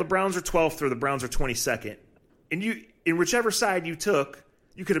said, well, the Browns are 12th or the Browns are 22nd. And you, in whichever side you took,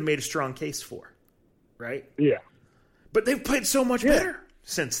 you could have made a strong case for, right? Yeah. But they've played so much better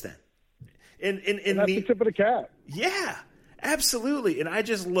since then. And that's the tip of the cap. Yeah, absolutely. And I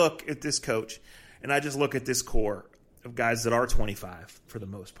just look at this coach, and I just look at this core of guys that are 25 for the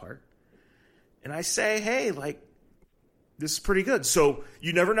most part. And I say, hey, like, this is pretty good. So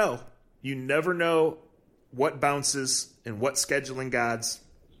you never know. You never know what bounces and what scheduling gods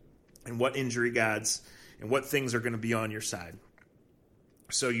and what injury gods and what things are going to be on your side.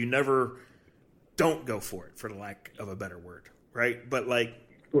 So you never don't go for it, for the lack of a better word, right? But, like,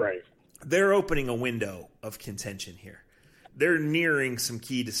 they're opening a window of contention here. They're nearing some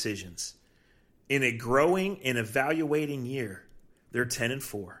key decisions. In a growing and evaluating year, they're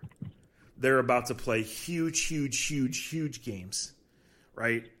 10-4. They're about to play huge games,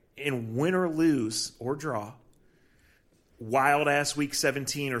 right? And win or lose or draw, wild-ass Week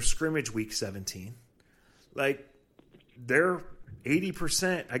 17 or scrimmage Week 17, like, they're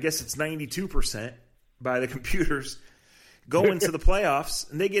 80%, I guess it's 92% by the computers, going to the playoffs,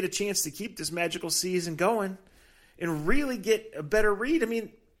 and they get a chance to keep this magical season going and really get a better read. I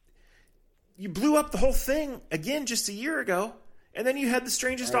mean, you blew up the whole thing again just a year ago, and then you had the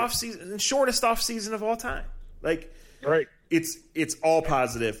strangest offseason and shortest offseason of all time. Like, it's all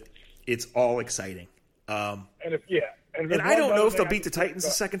positive. It's all exciting. And I don't know if they'll beat the Titans the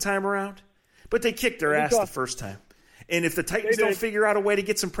second time around, but they kicked their ass the first time. And if the Titans don't figure out a way to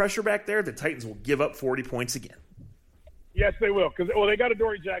get some pressure back there, the Titans will give up 40 points again. Yes, they will. Because they got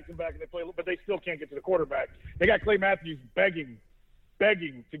Adoree Jackson back, and they play, but they still can't get to the quarterback. They got Clay Matthews begging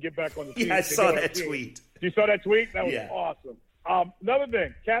to get back on the team. Yeah, I saw that tweet. You saw that tweet? That was awesome. Another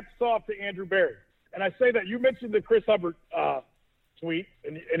thing, caps off to Andrew Berry. And I say that you mentioned the Chris Hubbard tweet,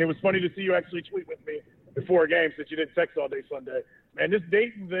 and it was funny to see you actually tweet with me before a game since you didn't text all day Sunday. Man, this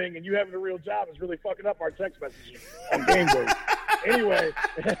dating thing and you having a real job is really fucking up our text messaging on game day.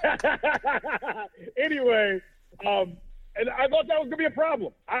 And I thought that was going to be a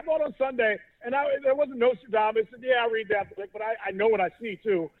problem. I thought on Sunday, and there wasn't Nostradamus, and I read that, but I know what I see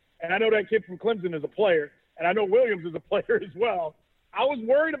too, and I know that kid from Clemson is a player, and I know Williams is a player as well. I was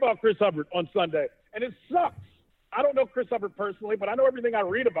worried about Chris Hubbard on Sunday, and it sucks. I don't know Chris Hubbard personally, but I know everything I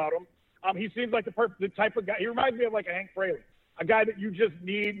read about him. He seems like the type of guy. He reminds me of like a Hank Fraley, a guy that you just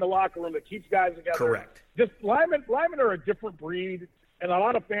need in the locker room that keeps guys together. Correct. Just linemen are a different breed, and a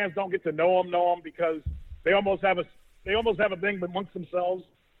lot of fans don't get to know them because they almost have a thing amongst themselves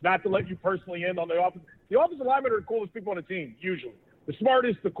not to let you personally in on the offense. The offensive linemen are the coolest people on the team, usually. The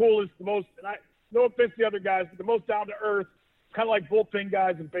smartest, the coolest, the most, and no offense to the other guys, but the most down to earth, kind of like bullpen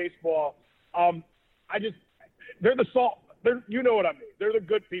guys in baseball. They're the salt. You know what I mean. They're the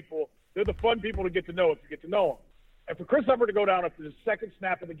good people. They're the fun people to get to know if you get to know them. And for Chris Hubbard to go down after the second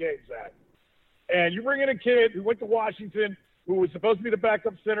snap of the game, Zach, and you bring in a kid who went to Washington, who was supposed to be the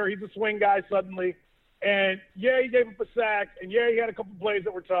backup center. He's a swing guy suddenly. And, he gave up a sack, and, he had a couple plays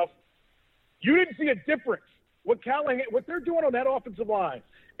that were tough. You didn't see a difference. What they're doing on that offensive line,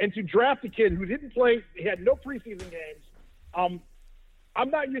 and to draft a kid who didn't play, he had no preseason games, I'm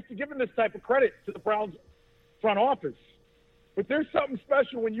not used to giving this type of credit to the Browns front office. But there's something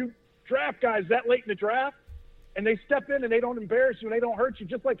special when you draft guys that late in the draft, and they step in and they don't embarrass you and they don't hurt you,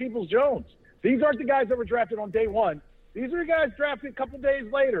 just like Peoples-Jones. These aren't the guys that were drafted on day one. These are the guys drafted a couple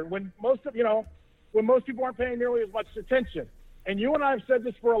days later when most people aren't paying nearly as much attention. And you and I have said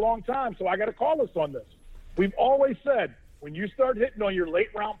this for a long time, so I got to call us on this. We've always said, when you start hitting on your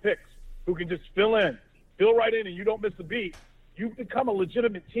late-round picks who can just fill right in, and you don't miss a beat, you've become a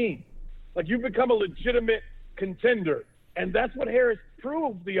legitimate team. Like, you've become a legitimate contender. And that's what Harris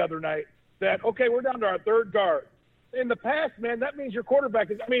proved the other night, that, okay, we're down to our third guard. In the past, man, that means your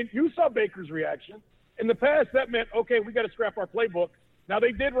quarterback is – I mean, you saw Baker's reaction. In the past, that meant, okay, we got to scrap our playbook. Now,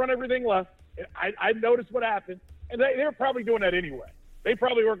 they did run everything left. I noticed what happened, and they were probably doing that anyway. They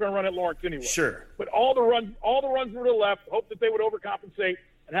probably weren't going to run at Lawrence anyway. Sure. But all the runs were to the left. Hope that they would overcompensate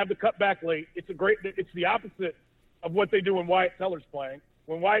and have the cut back late. It's the opposite of what they do when Wyatt Teller's playing.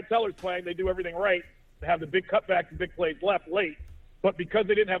 When Wyatt Teller's playing, they do everything right. They have the big cutbacks and big plays left late. But because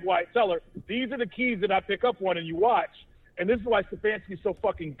they didn't have Wyatt Teller, these are the keys that I pick up on and you watch. And this is why Stefanski's so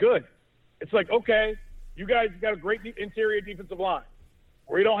fucking good. It's like, okay, you guys got a great interior defensive line.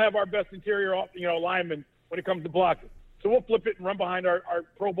 We don't have our best interior, linemen when it comes to blocking. So we'll flip it and run behind our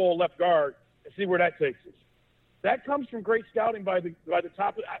Pro Bowl left guard and see where that takes us. That comes from great scouting by the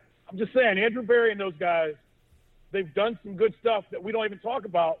top. I'm just saying, Andrew Berry and those guys, they've done some good stuff that we don't even talk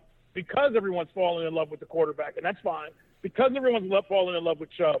about because everyone's falling in love with the quarterback, and that's fine. Because everyone's falling in love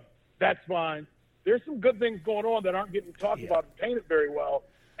with Chubb, that's fine. There's some good things going on that aren't getting talked about and painted very well.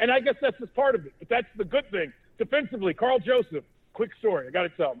 And I guess that's just part of it. But that's the good thing. Defensively, Carl Joseph, quick story. I got to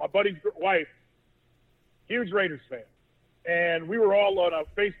tell. My buddy's wife, huge Raiders fan. And we were all on a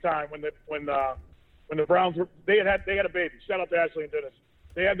FaceTime when the Browns were they had a baby. Shout out to Ashley and Dennis.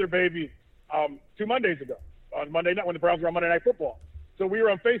 They had their baby 2 Mondays ago on Monday night when the Browns were on Monday Night Football. So we were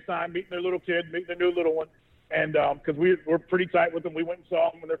on FaceTime meeting their little kid, meeting their new little one. And because we're pretty tight with them, we went and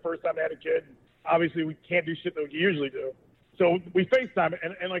saw them when their first time they had a kid. And obviously, we can't do shit that we usually do. So we FaceTime.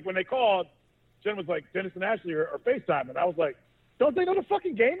 And like when they called, Jen was like, Dennis and Ashley are FaceTime. And I was like, don't they know the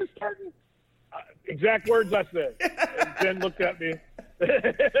fucking game is starting? Exact words I said. And Jen looked at me.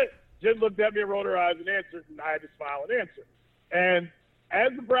 Jen looked at me and rolled her eyes and answered, and I had to smile and answer. And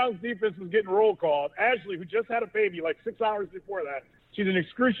as the Browns defense was getting roll called, Ashley, who just had a baby like 6 hours before that, she's in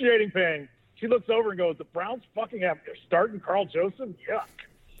excruciating pain. She looks over and goes, the Browns fucking they're starting Carl Joseph? Yuck.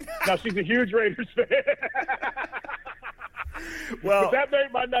 Now, she's a huge Raiders fan. Well, but that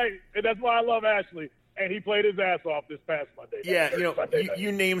made my night, and that's why I love Ashley. And he played his ass off this past Monday. Yeah,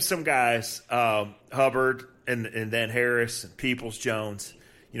 you name some guys, Hubbard and then Harris and Peoples-Jones.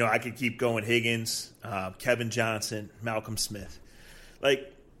 I could keep going, Higgins, Kevin Johnson, Malcolm Smith.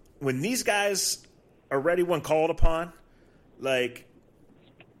 Like, when these guys are ready when called upon, like,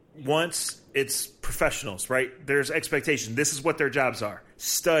 once it's professionals, right? There's expectation. This is what their jobs are.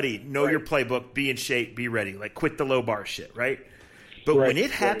 Study, know your playbook, be in shape, be ready. Like, quit the low bar shit, right? But when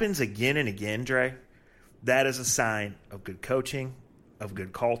it happens again and again, Dre, that is a sign of good coaching, of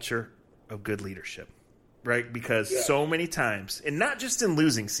good culture, of good leadership, right? Because so many times, and not just in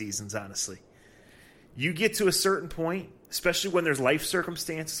losing seasons, honestly, you get to a certain point, especially when there's life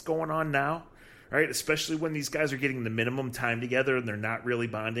circumstances going on now, right? Especially when these guys are getting the minimum time together and they're not really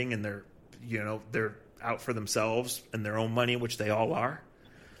bonding and they're out for themselves and their own money, which they all are.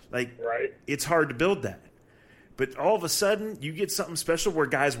 Like, it's hard to build that. But all of a sudden, you get something special where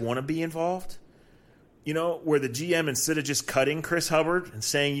guys want to be involved. Where the GM, instead of just cutting Chris Hubbard and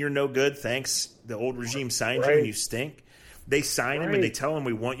saying you're no good, thanks, the old regime signed you and you stink, they sign him and they tell him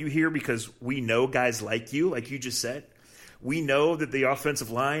we want you here because we know guys like you just said. We know that the offensive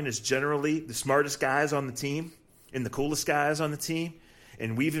line is generally the smartest guys on the team and the coolest guys on the team,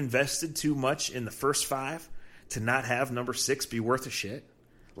 and we've invested too much in the first 5 to not have number 6 be worth a shit.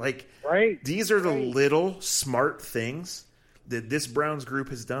 Like, these are the little smart things that this Browns group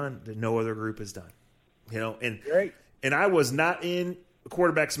has done that no other group has done. And I was not in the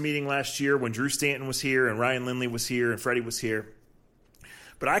quarterbacks meeting last year when Drew Stanton was here and Ryan Lindley was here and Freddie was here.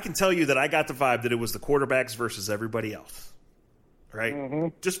 But I can tell you that I got the vibe that it was the quarterbacks versus everybody else, right? Mm-hmm.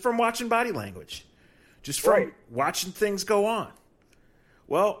 Just from watching body language, just from watching things go on.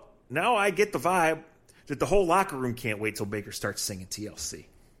 Well, now I get the vibe that the whole locker room can't wait till Baker starts singing TLC,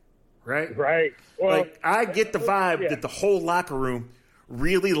 right? Right. Well, like, I get the vibe that the whole locker room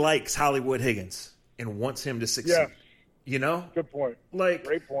really likes Hollywood Higgins and wants him to succeed. Yeah. Good point. Like,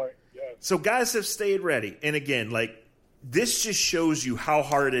 great point. Yeah. So guys have stayed ready. And again, like, this just shows you how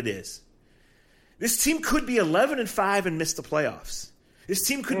hard it is. This team could be 11-5 and miss the playoffs. This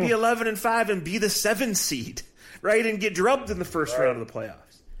team could be 11-5 and be the 7 seed, right? And get drubbed in the first round of the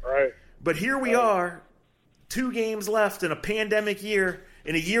playoffs. Right. But here we are, 2 games left in a pandemic year,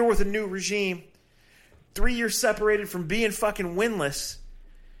 in a year with a new regime, 3 years separated from being fucking winless.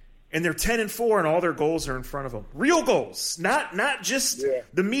 And they're 10-4, and all their goals are in front of them. Real goals, not just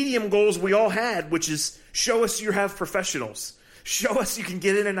the medium goals we all had, which is show us you have professionals, show us you can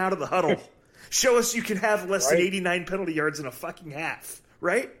get in and out of the huddle, show us you can have less than 89 penalty yards in a fucking half,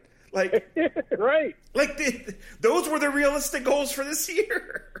 right? Like, like those were the realistic goals for this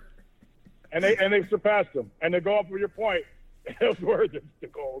year, and they've surpassed them. And to go off of your point, those were the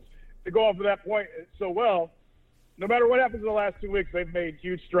goals. To go off of that point so well. No matter what happens in the last 2 weeks, they've made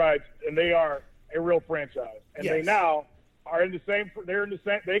huge strides, and they are a real franchise. And they now are in the same. They're in the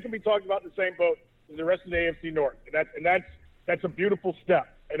same. They can be talking about the same boat as the rest of the AFC North, and that's a beautiful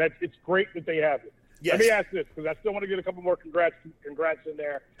step, and it's great that they have it. Yes. Let me ask this, because I still want to get a couple more congrats in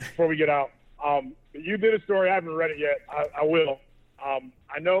there before we get out. You did a story. I haven't read it yet. I will.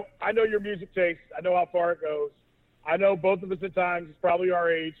 I know your music taste. I know how far it goes. I know both of us at times. It's probably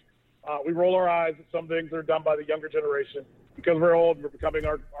our age. We roll our eyes at some things that are done by the younger generation because we're old and we're becoming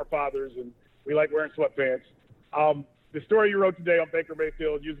our fathers, and we like wearing sweatpants. The story you wrote today on Baker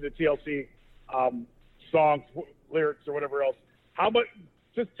Mayfield using the TLC songs, lyrics, or whatever else, how much –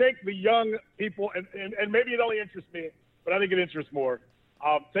 just take the young people, and maybe it only interests me, but I think it interests more.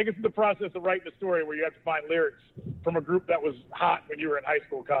 Take us through the process of writing a story where you have to find lyrics from a group that was hot when you were in high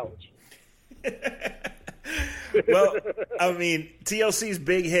school, college. Well, I mean, TLC's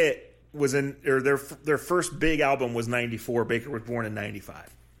big hit was their first big album was 94. Baker was born in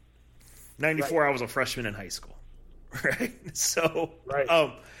 95. 94, right. I was a freshman in high school. Right? So,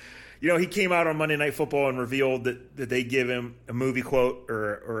 right. He came out on Monday Night Football and revealed that they give him a movie quote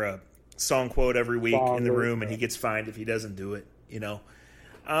or a song quote every week in the room, and he gets fined if he doesn't do it,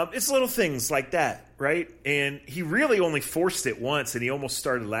 It's little things like that, right? And he really only forced it once, and he almost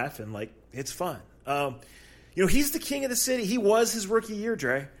started laughing like, it's fun. He's the king of the city. He was his rookie year,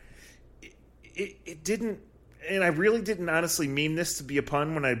 Dre. It didn't, and I really didn't honestly mean this to be a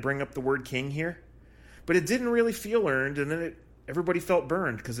pun when I bring up the word king here, but it didn't really feel earned, and then everybody felt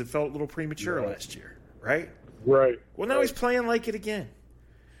burned because it felt a little premature last year, right? Right. Well, now he's playing like it again.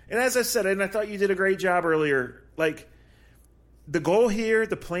 And as I said, and I thought you did a great job earlier, like, the goal here,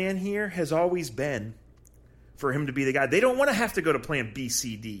 the plan here has always been for him to be the guy. They don't want to have to go to plan B,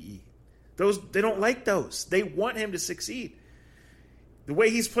 C, D, E. They don't like those. They want him to succeed. The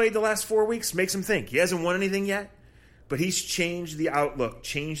way he's played the last 4 weeks makes him think. He hasn't won anything yet, but he's changed the outlook,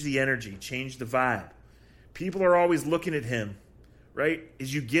 changed the energy, changed the vibe. People are always looking at him, right?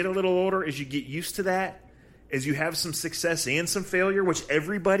 As you get a little older, as you get used to that, as you have some success and some failure, which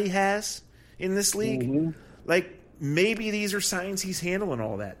everybody has in this league, like, maybe these are signs he's handling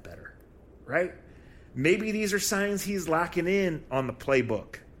all that better, right? Maybe these are signs he's locking in on the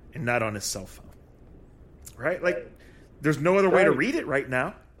playbook and not on his cell phone, right? Like, there's no other way to read it right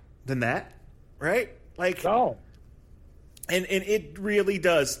now than that, right? Like, no. And it really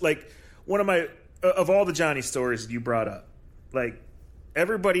does. Like, one of my of all the Johnny stories that you brought up, like,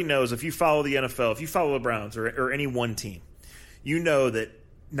 everybody knows if you follow the NFL, if you follow the Browns or any one team, you know that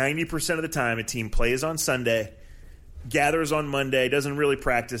 90% of the time a team plays on Sunday, gathers on Monday, doesn't really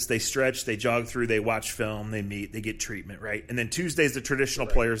practice, they stretch, they jog through, they watch film, they meet, they get treatment, right? And then Tuesday's the traditional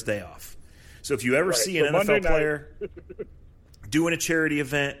player's day off. So if you ever see an NFL player doing a charity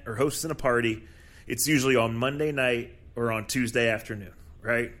event or hosting a party, it's usually on Monday night or on Tuesday afternoon,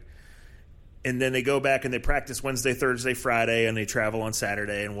 right? And then they go back and they practice Wednesday, Thursday, Friday, and they travel on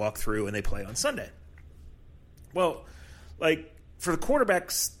Saturday and walk through and they play on Sunday. Well, like, for the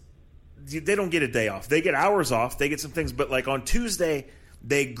quarterbacks, they don't get a day off. They get hours off. They get some things. But, like, on Tuesday,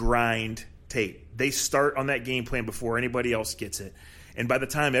 they grind tape. They start on that game plan before anybody else gets it. And by the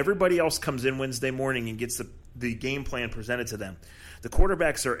time everybody else comes in Wednesday morning and gets the game plan presented to them, the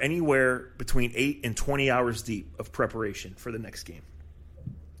quarterbacks are anywhere between 8 and 20 hours deep of preparation for the next game.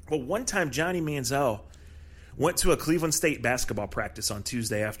 Well, one time Johnny Manziel went to a Cleveland State basketball practice on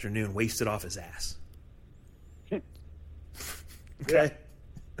Tuesday afternoon, wasted off his ass. Okay?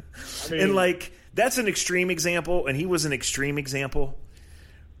 I mean, and, like, that's an extreme example, and he was an extreme example.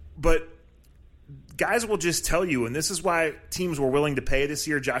 But guys will just tell you, and this is why teams were willing to pay this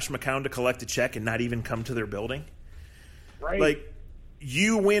year Josh McCown to collect a check and not even come to their building. Right. Like,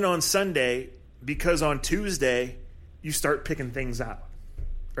 you win on Sunday because on Tuesday you start picking things out,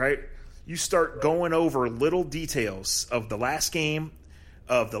 right? You start going over little details of the last game,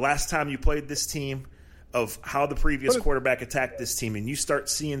 of the last time you played this team, of how the previous quarterback attacked this team, and you start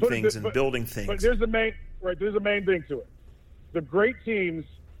seeing things and building things. But there's the main thing to it. The great teams,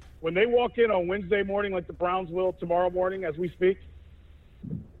 when they walk in on Wednesday morning, like the Browns will tomorrow morning as we speak,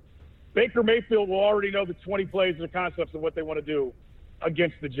 Baker Mayfield will already know the 20 plays and the concepts of what they want to do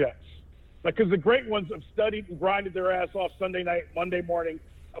against the Jets. Because the great ones have studied and grinded their ass off Sunday night, Monday morning,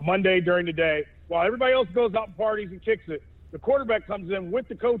 Monday during the day, while everybody else goes out and parties and kicks it. The quarterback comes in with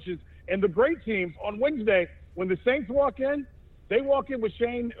the coaches, and the great teams on Wednesday, when the Saints walk in, they walk in with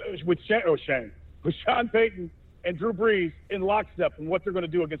Sean Payton and Drew Brees in lockstep and what they're going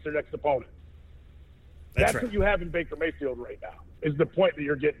to do against their next opponent. That's right. What you have in Baker Mayfield right now, is the point that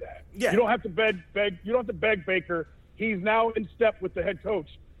you're getting at. Yeah. You don't have to beg. You don't have to beg Baker. He's now in step with the head coach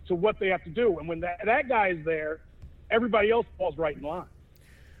to what they have to do. And when that guy is there, everybody else falls right in line.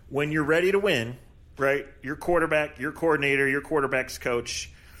 When you're ready to win, right, your quarterback, your coordinator, your quarterback's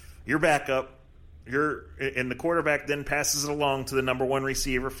coach, your backup, and the quarterback then passes it along to the number one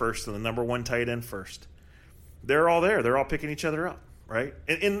receiver first and the number one tight end first. They're all there. They're all picking each other up, right?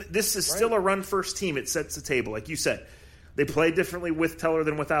 And this is still a run-first team. It sets the table. Like you said, they play differently with Teller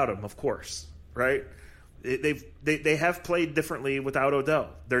than without him, of course, right? They have played differently without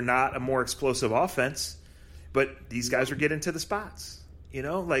Odell. They're not a more explosive offense, but these guys are getting to the spots. You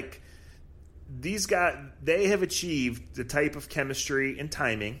know, like, these guys, they have achieved the type of chemistry and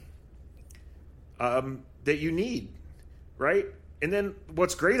timing that you need, right? And then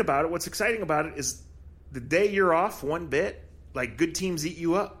what's great about it, what's exciting about it is the day you're off one bit, like good teams eat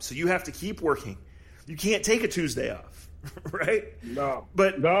you up. So you have to keep working. You can't take a Tuesday off, right? No.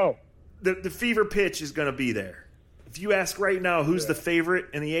 But no. The fever pitch is going to be there. If you ask right now who's the favorite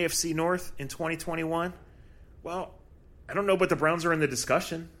in the AFC North in 2021, well, I don't know, but the Browns are in the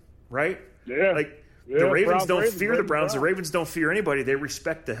discussion, right? Yeah. Like the Ravens don't fear the Browns. The Ravens don't fear anybody. They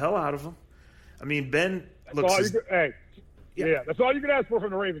respect the hell out of them. I mean, Ben looks. That's all you can ask for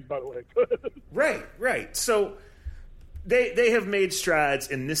from the Ravens, by the way. Right. So they have made strides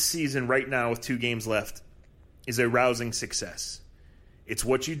in this season right now with 2 games left is a rousing success. It's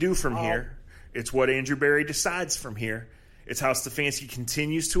what you do from here. It's what Andrew Berry decides from here. It's how Stefanski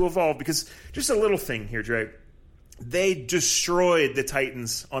continues to evolve. Because just a little thing here, Dre. They destroyed the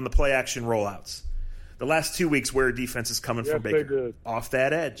Titans on the play-action rollouts. The last 2 weeks where defense is coming from Baker. Off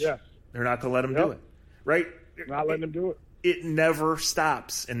that edge. Yes. They're not going to let them do it. Right? Not letting them do it. It never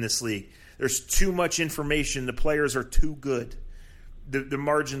stops in this league. There's too much information. The players are too good. The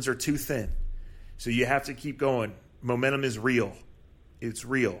margins are too thin. So you have to keep going. Momentum is real. It's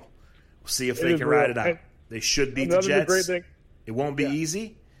real. We'll see if they can ride it out. They should beat the Jets. Great thing. It won't be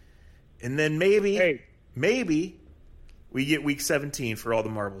easy. And then maybe we get Week 17 for all the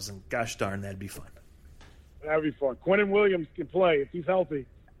marbles. And gosh darn, that'd be fun. That'd be fun. Quentin Williams can play. If he's healthy,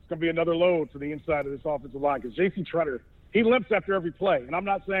 it's going to be another load to the inside of this offensive line. Because J.C. Tretter, he limps after every play. And I'm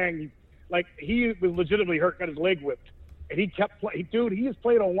not saying he was legitimately hurt, got his leg whipped. And he kept playing. Dude, he has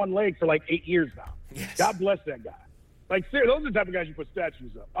played on one leg for 8 years now. Yes. God bless that guy. Seriously, those are the type of guys you put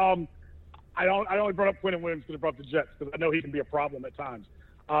statues up. I only brought up Quentin Williams because I brought up the Jets because I know he can be a problem at times.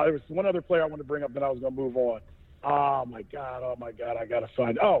 There was one other player I wanted to bring up, then I was going to move on. Oh, my God, I got to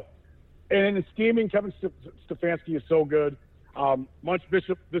find. Oh, and in the scheming, Kevin Stefanski is so good. Munch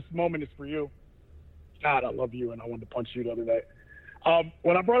Bishop, this moment is for you. God, I love you, and I wanted to punch you the other night.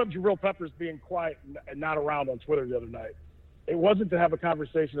 When I brought up Jabril Peppers being quiet and not around on Twitter the other night, it wasn't to have a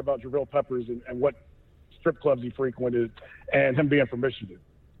conversation about Jabril Peppers and what strip clubs he frequented and him being from Michigan.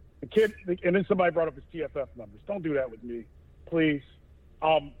 The kid, and then somebody brought up his TFF numbers. Don't do that with me, please.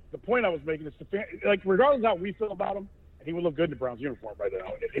 The point I was making is, regardless of how we feel about him, and he would look good in the Browns uniform right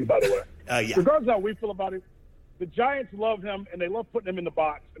now, by the way. Regardless of how we feel about him, the Giants love him, and they love putting him in the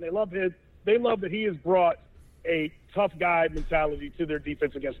box, and they love that he has brought a tough guy mentality to their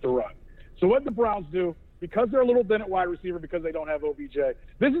defense against the run. So what the Browns do, because they're a little thin at wide receiver, because they don't have OBJ,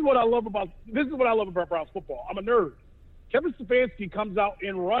 this is what I love about Browns football. I'm a nerd. Kevin Stefanski comes out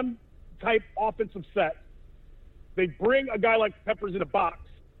in run-type offensive sets. They bring a guy like Peppers in a box.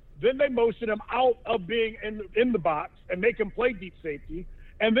 Then they motion him out of being in the box and make him play deep safety.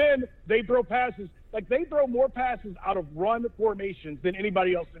 And then they throw passes. They throw more passes out of run formations than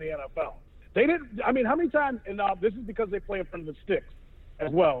anybody else in the NFL. They didn't. I mean, how many times? And this is because they play in front of the sticks as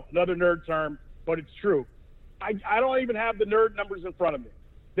well. Another nerd term, but it's true. I don't even have the nerd numbers in front of me.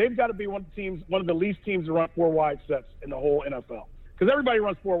 They've got to be one of the least teams to run 4 wide sets in the whole NFL. Because everybody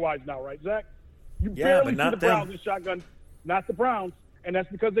runs 4 wides now, right, Zach? You barely see the Browns in shotgun, not the Browns, and that's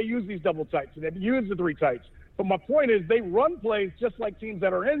because they use these double tights and they use the 3 tights. But my point is, they run plays just like teams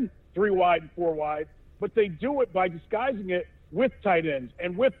that are in 3 wide and 4 wide, but they do it by disguising it with tight ends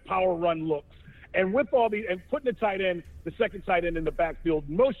and with power run looks and with and putting the second tight end in the backfield,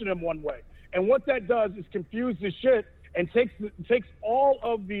 motion him one way. And what that does is confuse the shit and takes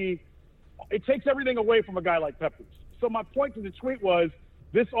everything away from a guy like Peppers. So my point to the tweet was,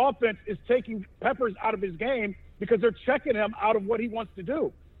 this offense is taking Peppers out of his game because they're checking him out of what he wants to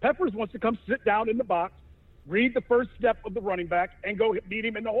do. Peppers wants to come sit down in the box, read the first step of the running back, and go beat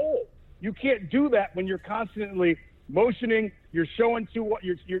him in the hole. You can't do that when you're constantly motioning. You're showing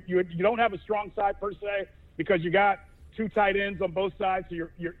you don't have a strong side per se because you got 2 tight ends on both sides, so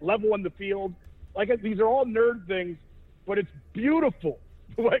you're level in the field. These are all nerd things, but it's beautiful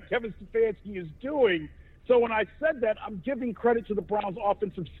what Kevin Stefanski is doing. So when I said that, I'm giving credit to the Browns'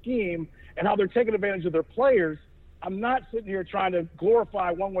 offensive scheme and how they're taking advantage of their players. I'm not sitting here trying to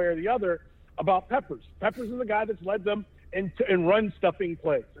glorify one way or the other about Peppers. Peppers is a guy that's led them in run-stuffing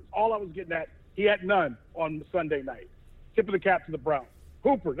plays. That's all I was getting at. He had none on Sunday night. Tip of the cap to the Browns.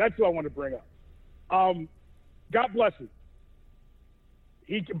 Hooper, that's who I want to bring up. God bless him.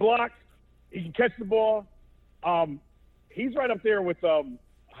 He can block. He can catch the ball. He's right up there with how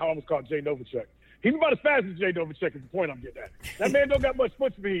I almost called Jay Novacek. He's about as fast as Jay Novacek is the point I'm getting at. That man don't got much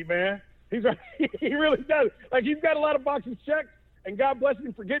foot speed, man. He really does. He's got a lot of boxes checked, and God bless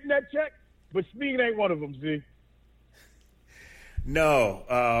him for getting that check, but speed ain't one of them, Z.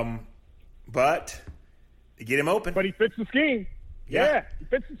 No, but get him open. But he fits the scheme. Yeah, he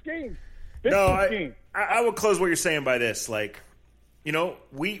fits the scheme. I would close what you're saying by this.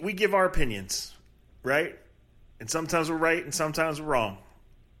 We give our opinions, right? And sometimes we're right and sometimes we're wrong.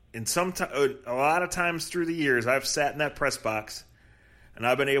 And a lot of times through the years, I've sat in that press box and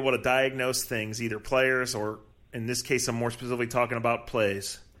I've been able to diagnose things, either players or, in this case, I'm more specifically talking about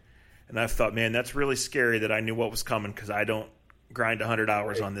plays. And I've thought, man, that's really scary that I knew what was coming because I don't grind 100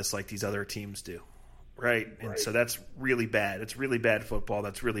 hours on this like these other teams do. Right? And so that's really bad. It's really bad football.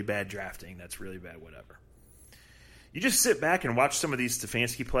 That's really bad drafting. That's really bad whatever. You just sit back and watch some of these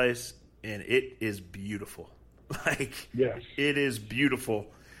Stefanski plays, and it is beautiful. It is beautiful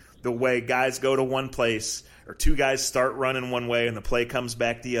the way guys go to one place, or two guys start running one way and the play comes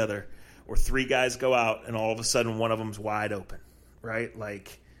back the other, or three guys go out and all of a sudden one of them's wide open, right?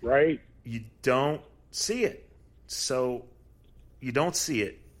 You don't see it. So you don't see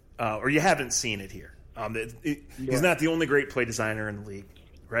it, or you haven't seen it here. He's not the only great play designer in the league,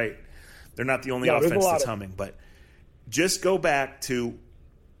 right? They're not the only offense that's humming. But just go back to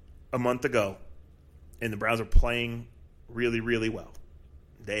a month ago, and the Browns are playing really, really well.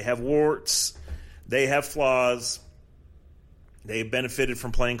 They have warts. They have flaws. They benefited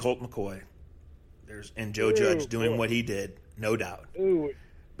from playing Colt McCoy. And Joe Judge doing what he did, no doubt.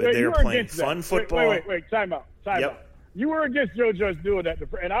 But they're playing fun football. Wait, time out. You were against Joe Judge doing that,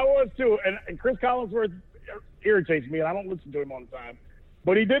 and I was too. And Chris Collinsworth irritates me, and I don't listen to him all the time.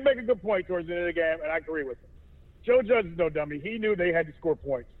 But he did make a good point towards the end of the game, and I agree with him. Joe Judge is no dummy. He knew they had to score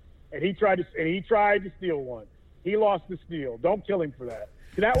points, and he tried to steal one. He lost the steal. Don't kill him for that.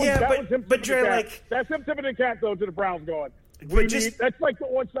 That was him. But Dre, that's him tipping the cap though to the Browns going. That's like the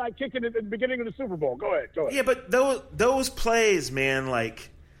onside kicking at the beginning of the Super Bowl. Go ahead. Yeah, but those plays, man,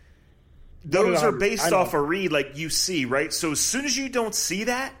 those are based off a read you see, right? So as soon as you don't see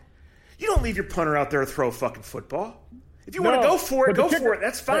that, you don't leave your punter out there to throw a fucking football. If you want to go for it, go for it.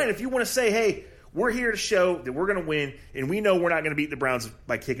 That's fine. Right. If you want to say, hey, we're here to show that we're going to win, and we know we're not going to beat the Browns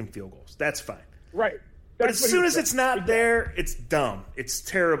by kicking field goals, that's fine. Right. But as soon as it's not there, it's dumb. It's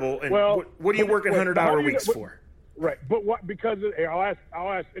terrible. And what are you working 100-hour weeks for? Right. But what? Because I'll ask,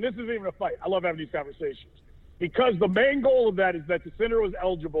 and this isn't even a fight. I love having these conversations. Because the main goal of that is that the center was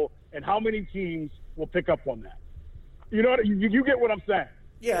eligible, and how many teams will pick up on that. You know, you get what I'm saying.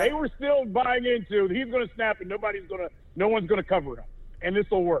 Yeah. They were still buying into he's going to snap and no one's going to cover him, and this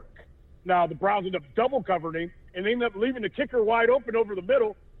will work. Now the Browns end up double covering him, and they end up leaving the kicker wide open over the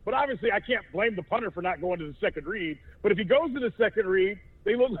middle. But obviously, I can't blame the punter for not going to the second read. But if he goes to the second read,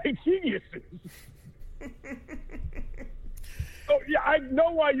 they look like geniuses. So yeah, I know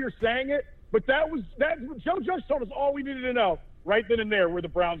why you're saying it, but that's what Joe Judge told us all we needed to know right then and there where the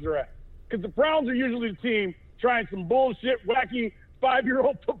Browns are at. Because the Browns are usually the team trying some bullshit, wacky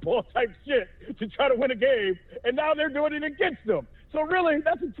 5-year-old football type shit to try to win a game, and now they're doing it against them. So really,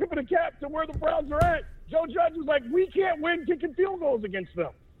 that's a tip of the cap to where the Browns are at. Joe Judge was like, we can't win kicking field goals against them.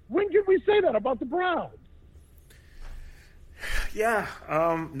 When can we say that about the Browns? Yeah,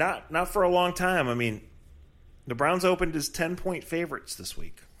 not for a long time. I mean, the Browns opened as 10-point favorites this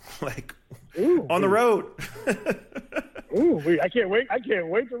week, on the road. I can't wait! I can't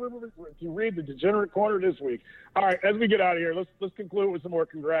wait to read the Degenerate Corner this week. All right, as we get out of here, let's conclude with some more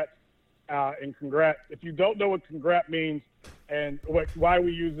congrats. And congrats. If you don't know what congrat means and why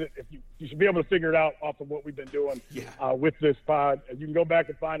we use it, you should be able to figure it out off of what we've been doing with this pod. You can go back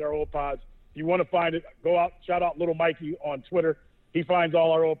and find our old pods. If you want to find it, go out, shout out Little Mikey on Twitter. He finds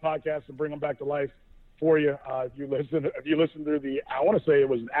all our old podcasts and bring them back to life for you. If you listen through I want to say it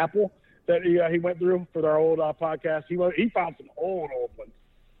was an Apple that he went through for our old podcast. He found some old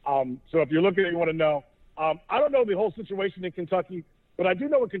ones. So if you're looking and you want to know, I don't know the whole situation in Kentucky, but I do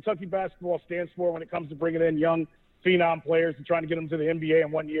know what Kentucky basketball stands for when it comes to bringing in young phenom players and trying to get them to the NBA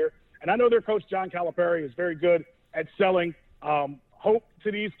in 1 year. And I know their coach, John Calipari, is very good at selling hope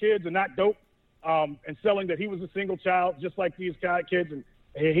to these kids and not dope, and selling that he was a single child just like these kids. And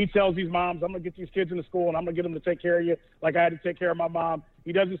he tells these moms, I'm going to get these kids into school and I'm going to get them to take care of you like I had to take care of my mom.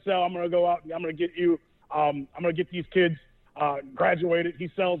 He doesn't sell, I'm going to go out and I'm going to get you, I'm going to get these kids graduated. He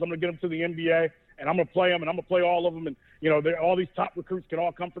sells, I'm going to get them to the NBA. And I'm going to play them, and I'm going to play all of them. And, all these top recruits can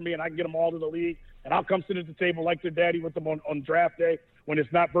all come from me, and I can get them all to the league. And I'll come sit at the table like their daddy with them on draft day when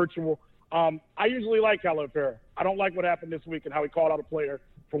it's not virtual. I usually like Calipari. I don't like what happened this week and how he called out a player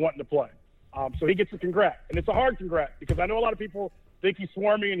for wanting to play. So he gets a congrat. And it's a hard congrat because I know a lot of people think he's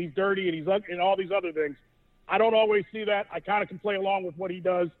swarmy and he's dirty and he's ugly and all these other things. I don't always see that. I kind of can play along with what he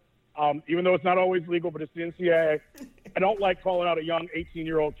does, even though it's not always legal, but it's the NCAA. I don't like calling out a young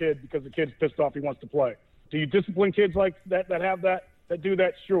 18-year-old kid because the kid's pissed off he wants to play. Do you discipline kids like that have that do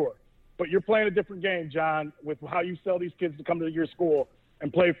that? Sure. But you're playing a different game, John, with how you sell these kids to come to your school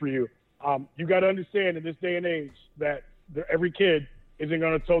and play for you. You got to understand in this day and age that every kid isn't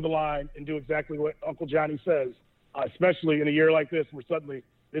going to toe the line and do exactly what Uncle Johnny says especially in a year like this where suddenly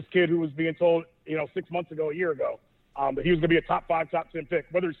this kid who was being told, 6 months ago, a year ago, that he was going to be a top 5, top 10 pick,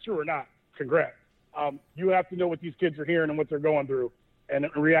 whether it's true or not, congrats. You have to know what these kids are hearing and what they're going through and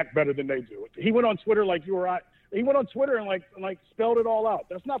react better than they do. He went on Twitter like you or I. He went on Twitter and like spelled it all out.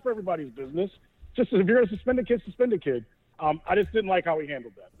 That's not for everybody's business. Just if you're going to suspend a kid, suspend a kid. I just didn't like how he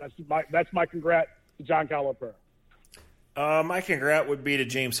handled that. That's my congrats to John Calipari. My congrat would be to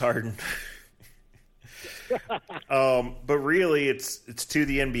James Harden. But really, it's to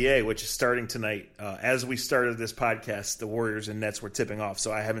the NBA, which is starting tonight. As we started this podcast, the Warriors and Nets were tipping off,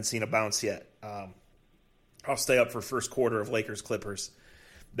 so I haven't seen a bounce yet. I'll stay up for first quarter of Lakers Clippers.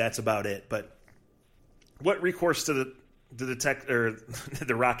 That's about it. But what recourse do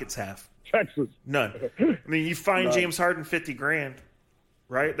the Rockets have? Texas. None. I mean, you find James Harden $50,000,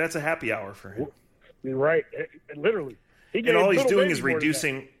 right? That's a happy hour for him. You're right. Literally. And all he's doing is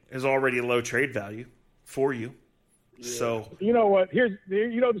reducing his already low trade value for you. Yeah. So you know what? Here's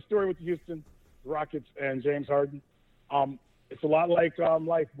the story with the Houston Rockets and James Harden. It's a lot like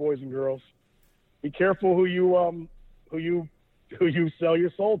life, boys and girls. Be careful who you sell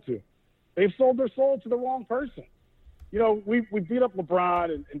your soul to. They've sold their soul to the wrong person. We beat up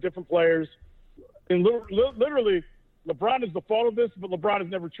LeBron and different players, and literally LeBron is the fault of this, but LeBron has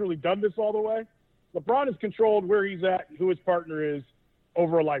never truly done this all the way. LeBron has controlled where he's at and who his partner is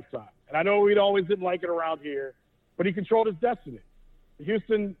over a lifetime. And I know we always didn't like it around here, but he controlled his destiny. The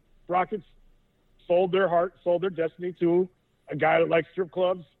Houston Rockets sold their heart, sold their destiny to a guy that likes strip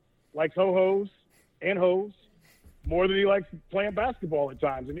clubs, likes ho-hos and hoes, more than he likes playing basketball at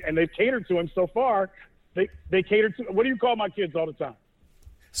times. And they've catered to him so far. They catered to – what do you call my kids all the time?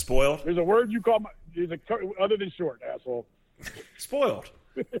 Spoiled. There's a word you call other than short, asshole. Spoiled.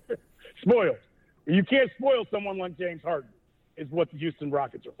 Spoiled. You can't spoil someone like James Harden, is what the Houston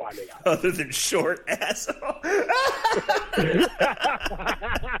Rockets are finding out. Other than short, asshole.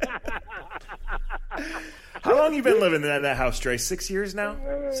 How long you been living in that house, Dre? 6 years now?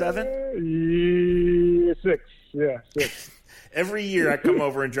 7? 6. Yeah, 6. Every year I come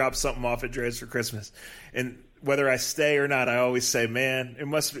over and drop something off at Dre's for Christmas. And whether I stay or not, I always say, man,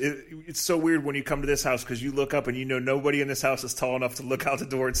 it's so weird when you come to this house because you look up and nobody in this house is tall enough to look out the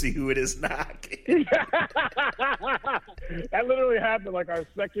door and see who it is knocking. That literally happened like our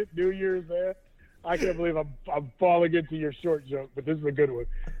second New Year's there. I can't believe I'm falling into your short joke, but this is a good one.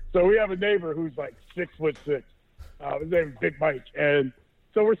 So we have a neighbor who's like 6'6". His name is Big Mike. And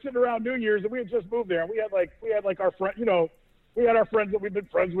so we're sitting around New Year's and we had just moved there and we had like our friend, we had our friends that we've been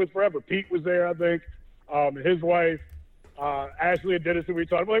friends with forever. Pete was there, I think. His wife, Ashley and Dennis, who we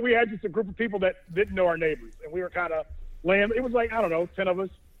talked about. We had just a group of people that didn't know our neighbors, and we were kind of laying. It was like, I don't know, 10 of us,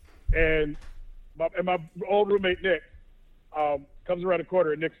 and my old roommate Nick comes around the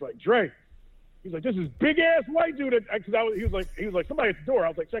corner, and Nick's like, Dre. He's like, this is big ass white dude. He was like, somebody at the door. I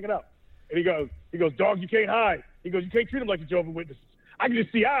was like, check it out. And he goes, dog, you can't hide. He goes, you can't treat him like a Jehovah's Witness. I can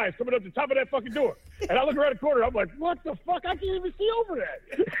just see eyes coming up the top of that fucking door. And I look around the corner, I'm like, what the fuck? I can't even see over that.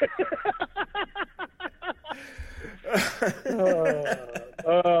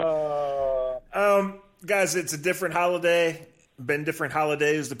 Guys, it's a different holiday. Been different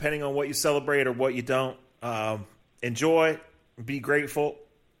holidays depending on what you celebrate or what you don't. Enjoy. Be grateful.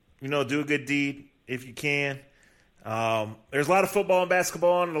 Do a good deed if you can. There's a lot of football and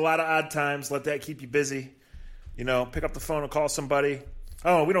basketball and a lot of odd times. Let that keep you busy. Pick up the phone and call somebody.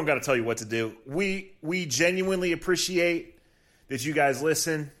 Oh, we don't got to tell you what to do. We genuinely appreciate that you guys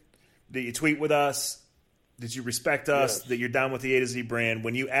listen, that you tweet with us, that you respect us, yes, that you're down with the A to Z brand.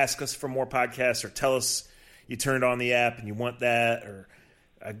 When you ask us for more podcasts or tell us you turned on the app and you want that, or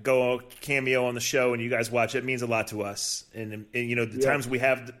go cameo on the show and you guys watch it means a lot to us. And the times we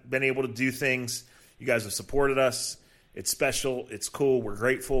have been able to do things, you guys have supported us. It's special. It's cool. We're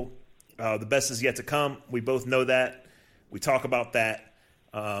grateful. The best is yet to come. We both know that. We talk about that.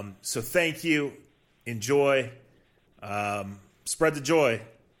 So thank you. Enjoy. Spread the joy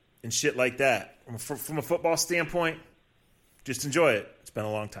and shit like that. From a football standpoint, just enjoy it. It's been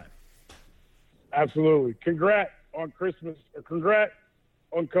a long time. Absolutely. Congrats on Christmas, or congrats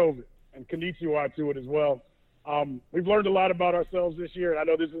on COVID, and konnichiwa to it as well. We've learned a lot about ourselves this year, and I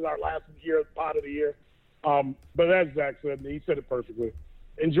know this is our last pod of the year. But as Zach said, and he said it perfectly,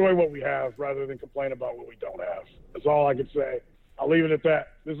 enjoy what we have rather than complain about what we don't have. That's all I can say. I'll leave it at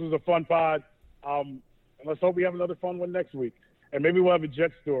that. This was a fun pod, and let's hope we have another fun one next week. And maybe we'll have a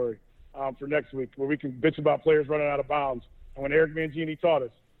Jet story for next week where we can bitch about players running out of bounds. And when Eric Mangini taught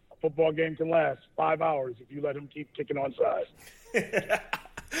us, a football game can last 5 hours if you let him keep kicking onside.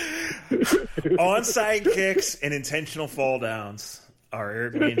 Onside kicks and intentional fall downs are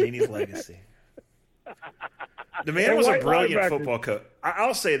Eric Mangini's legacy. The man was a brilliant football coach.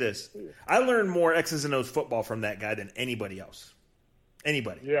 I'll say this. I learned more X's and O's football from that guy than anybody else.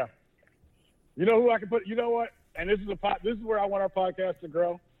 Anybody. Yeah. You know who I can put – you know what? And this is where I want our podcast to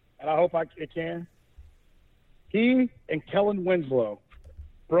grow, and I hope it can. He and Kellen Winslow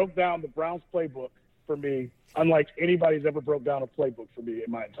broke down the Browns playbook for me, unlike anybody's ever broke down a playbook for me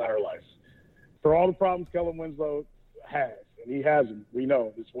in my entire life. For all the problems Kellen Winslow has, and he has them, we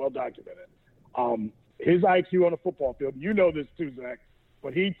know, it's well documented. His IQ on the football field, you know this too, Zach,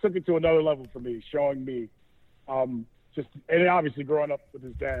 but he took it to another level for me, showing me and obviously growing up with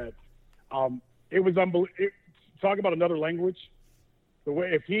his dad. It was unbelievable. Talk about another language. The way,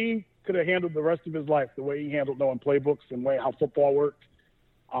 if he could have handled the rest of his life the way he handled knowing playbooks and how football worked,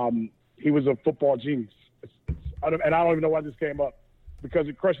 he was a football genius. And I don't even know why this came up, because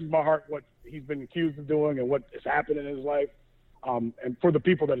it crushes my heart what he's been accused of doing and what has happened in his life. And for the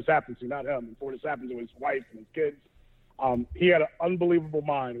people that it's happened to, not him, and for what it's happened to his wife and his kids. He had an unbelievable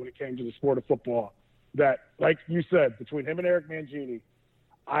mind when it came to the sport of football that, like you said, between him and Eric Mangini,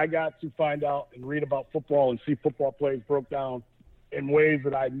 I got to find out and read about football and see football plays broke down in ways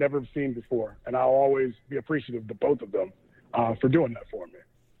that I'd never seen before. And I'll always be appreciative to both of them for doing that for me.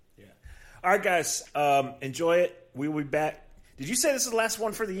 Yeah. All right, guys, enjoy it. We will be back. Did you say this is the last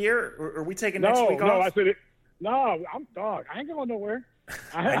one for the year, or are we taking next week off? No, I said it. No, I'm dog. I ain't going nowhere.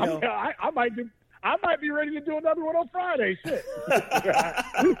 I might be ready to do another one on Friday. Shit.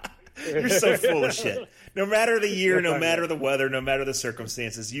 You're so full of shit. No matter the year, no matter the weather, no matter the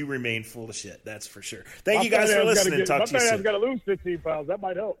circumstances, you remain full of shit. That's for sure. Thank you guys for listening. Talk to you soon. My man's got to lose 15 pounds. That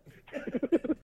might help.